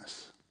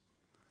greatness,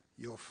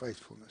 your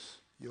faithfulness,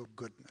 your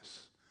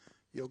goodness,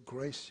 your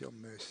grace, your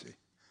mercy.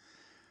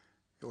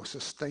 your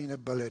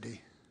sustainability,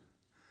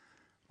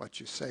 what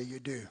you say you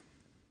do.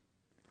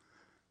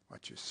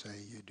 What you say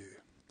you do.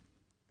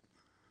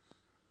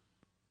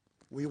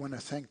 We want to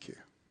thank you.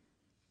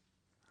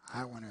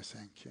 I want to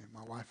thank you.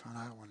 My wife and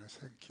I want to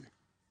thank you.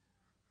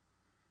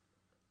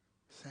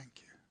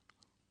 Thank you.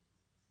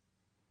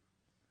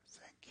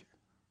 Thank you.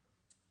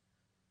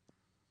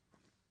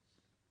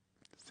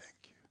 Thank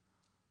you.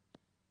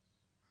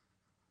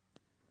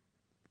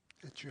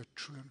 That you're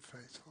true and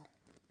faithful.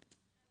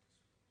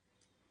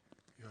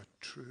 You're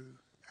true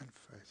and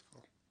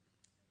faithful.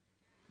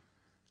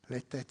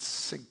 Let that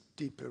sink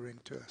deeper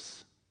into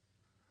us.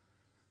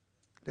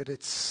 Let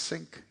it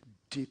sink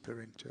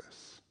deeper into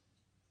us.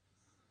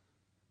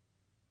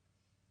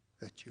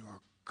 That you are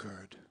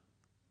good.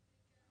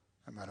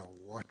 No matter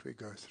what we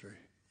go through,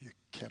 you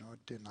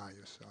cannot deny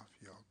yourself.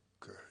 You are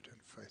good and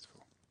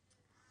faithful.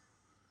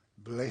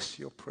 Bless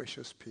your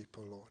precious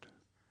people, Lord.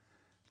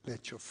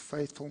 Let your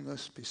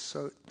faithfulness be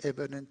so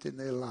evident in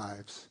their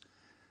lives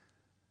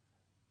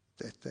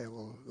that they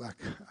will, like,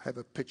 have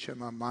a picture in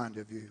my mind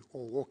of you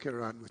all walking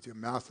around with your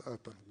mouth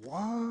open.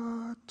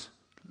 What?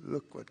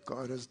 Look what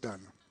God has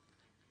done.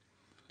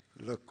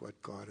 Look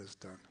what God has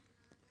done.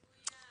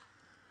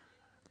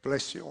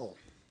 Bless you all.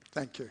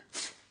 Thank you.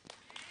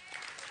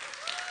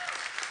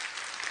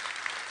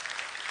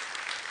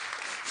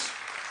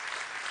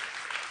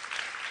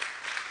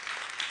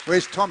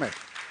 Where's Tommy?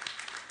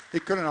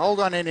 He couldn't hold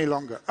on any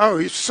longer. Oh,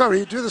 he's sorry.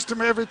 You do this to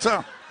me every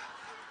time.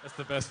 That's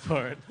the best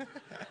part.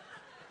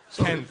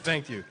 Ken,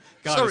 thank you.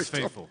 God Sorry, is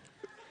faithful.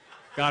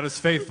 God is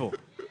faithful.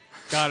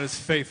 God is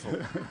faithful.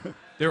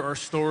 There are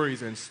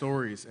stories and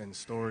stories and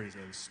stories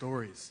and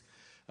stories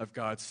of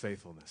God's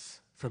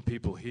faithfulness from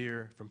people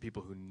here, from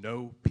people who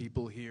know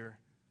people here.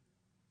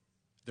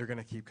 They're going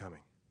to keep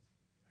coming.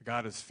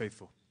 God is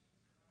faithful.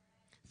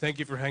 Thank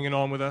you for hanging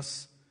on with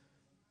us.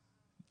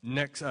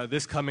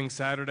 This coming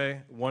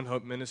Saturday, One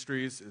Hope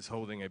Ministries is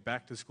holding a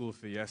back-to-school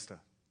fiesta.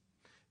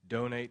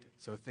 Donate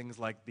so things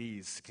like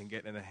these can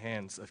get in the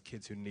hands of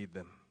kids who need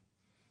them.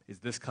 It's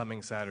this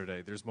coming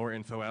Saturday. There's more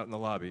info out in the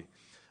lobby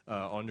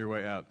on your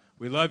way out.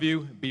 We love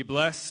you. Be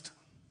blessed.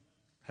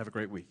 Have a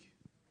great week.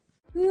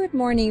 Good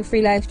morning,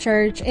 Free Life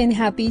Church, and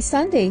happy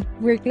Sunday.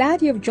 We're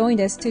glad you've joined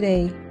us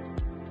today.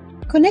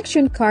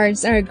 Connection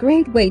cards are a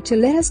great way to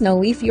let us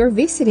know if you're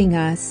visiting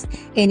us,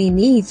 any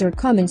needs or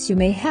comments you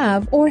may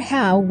have, or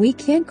how we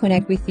can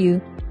connect with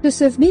you. To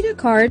submit a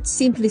card,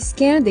 simply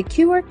scan the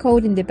QR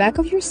code in the back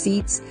of your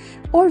seats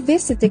or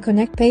visit the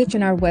Connect page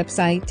on our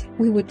website.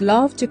 We would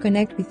love to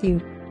connect with you.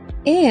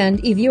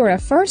 And if you are a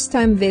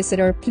first-time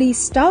visitor, please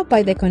stop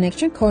by the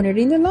Connection Corner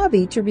in the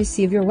lobby to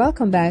receive your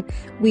welcome bag.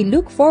 We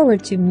look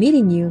forward to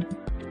meeting you.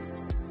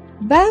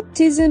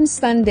 Baptism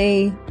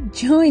Sunday.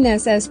 Join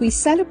us as we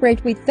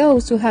celebrate with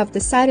those who have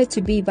decided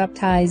to be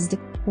baptized.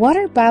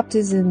 Water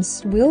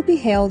baptisms will be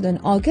held on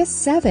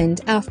August 7th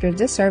after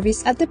the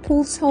service at the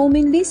Pools home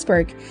in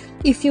Leesburg.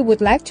 If you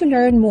would like to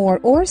learn more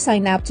or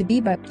sign up to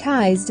be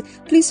baptized,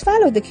 please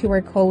follow the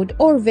QR code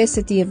or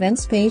visit the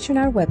events page on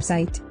our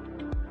website.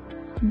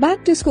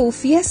 Back to School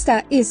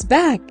Fiesta is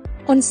back!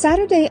 On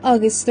Saturday,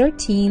 August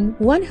 13,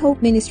 One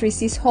Hope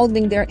Ministries is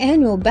holding their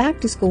annual Back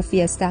to School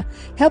Fiesta.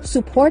 Help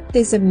support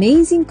this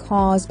amazing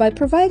cause by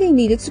providing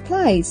needed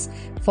supplies,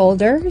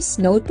 folders,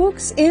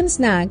 notebooks, and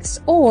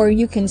snacks, or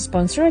you can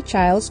sponsor a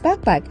child's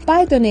backpack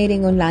by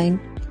donating online.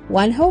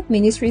 One Hope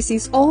Ministries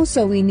is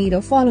also in need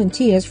of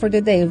volunteers for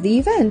the day of the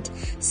event.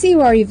 See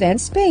our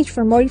events page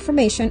for more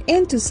information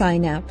and to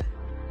sign up.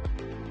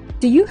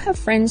 Do you have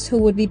friends who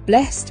would be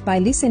blessed by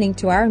listening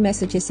to our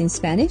messages in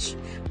Spanish?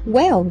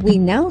 Well, we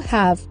now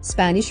have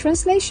Spanish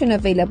translation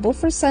available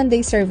for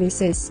Sunday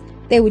services.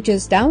 They would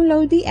just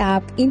download the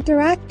app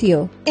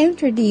Interactio,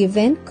 enter the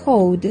event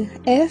code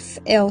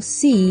FLCVA,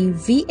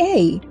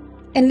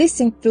 and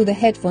listen through the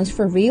headphones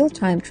for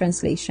real-time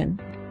translation.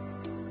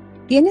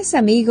 ¿Tienes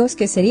amigos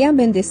que serían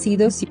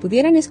bendecidos si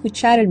pudieran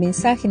escuchar el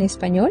mensaje en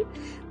español?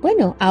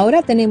 Bueno,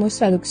 ahora tenemos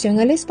traducción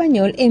al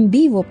español en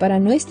vivo para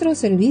nuestros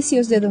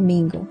servicios de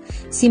domingo.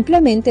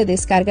 Simplemente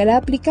descarga la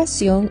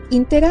aplicación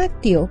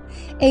Interactio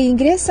e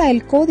ingresa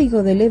el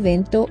código del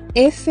evento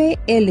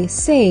FLCVA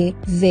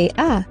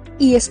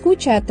y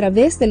escucha a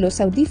través de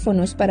los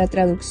audífonos para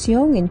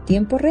traducción en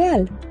tiempo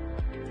real.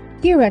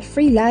 Here at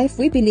Free Life,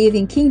 we believe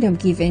in kingdom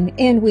giving,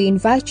 and we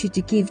invite you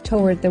to give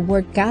toward the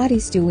work God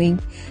is doing.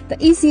 The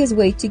easiest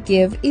way to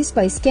give is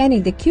by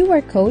scanning the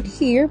QR code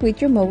here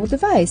with your mobile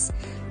device.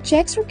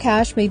 Checks or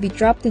cash may be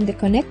dropped in the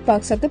Connect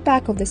box at the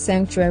back of the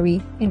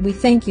sanctuary, and we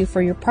thank you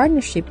for your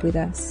partnership with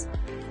us.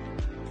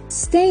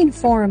 Stay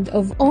informed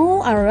of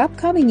all our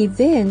upcoming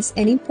events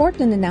and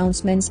important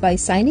announcements by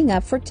signing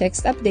up for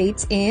text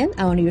updates and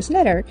our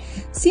newsletter.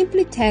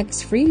 Simply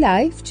text Free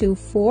Life to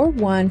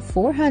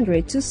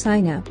 41400 to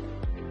sign up.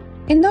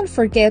 And don't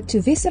forget to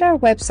visit our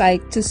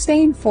website to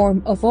stay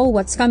informed of all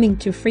what's coming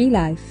to Free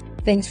Life.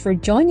 Thanks for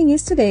joining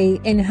us today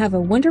and have a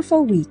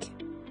wonderful week.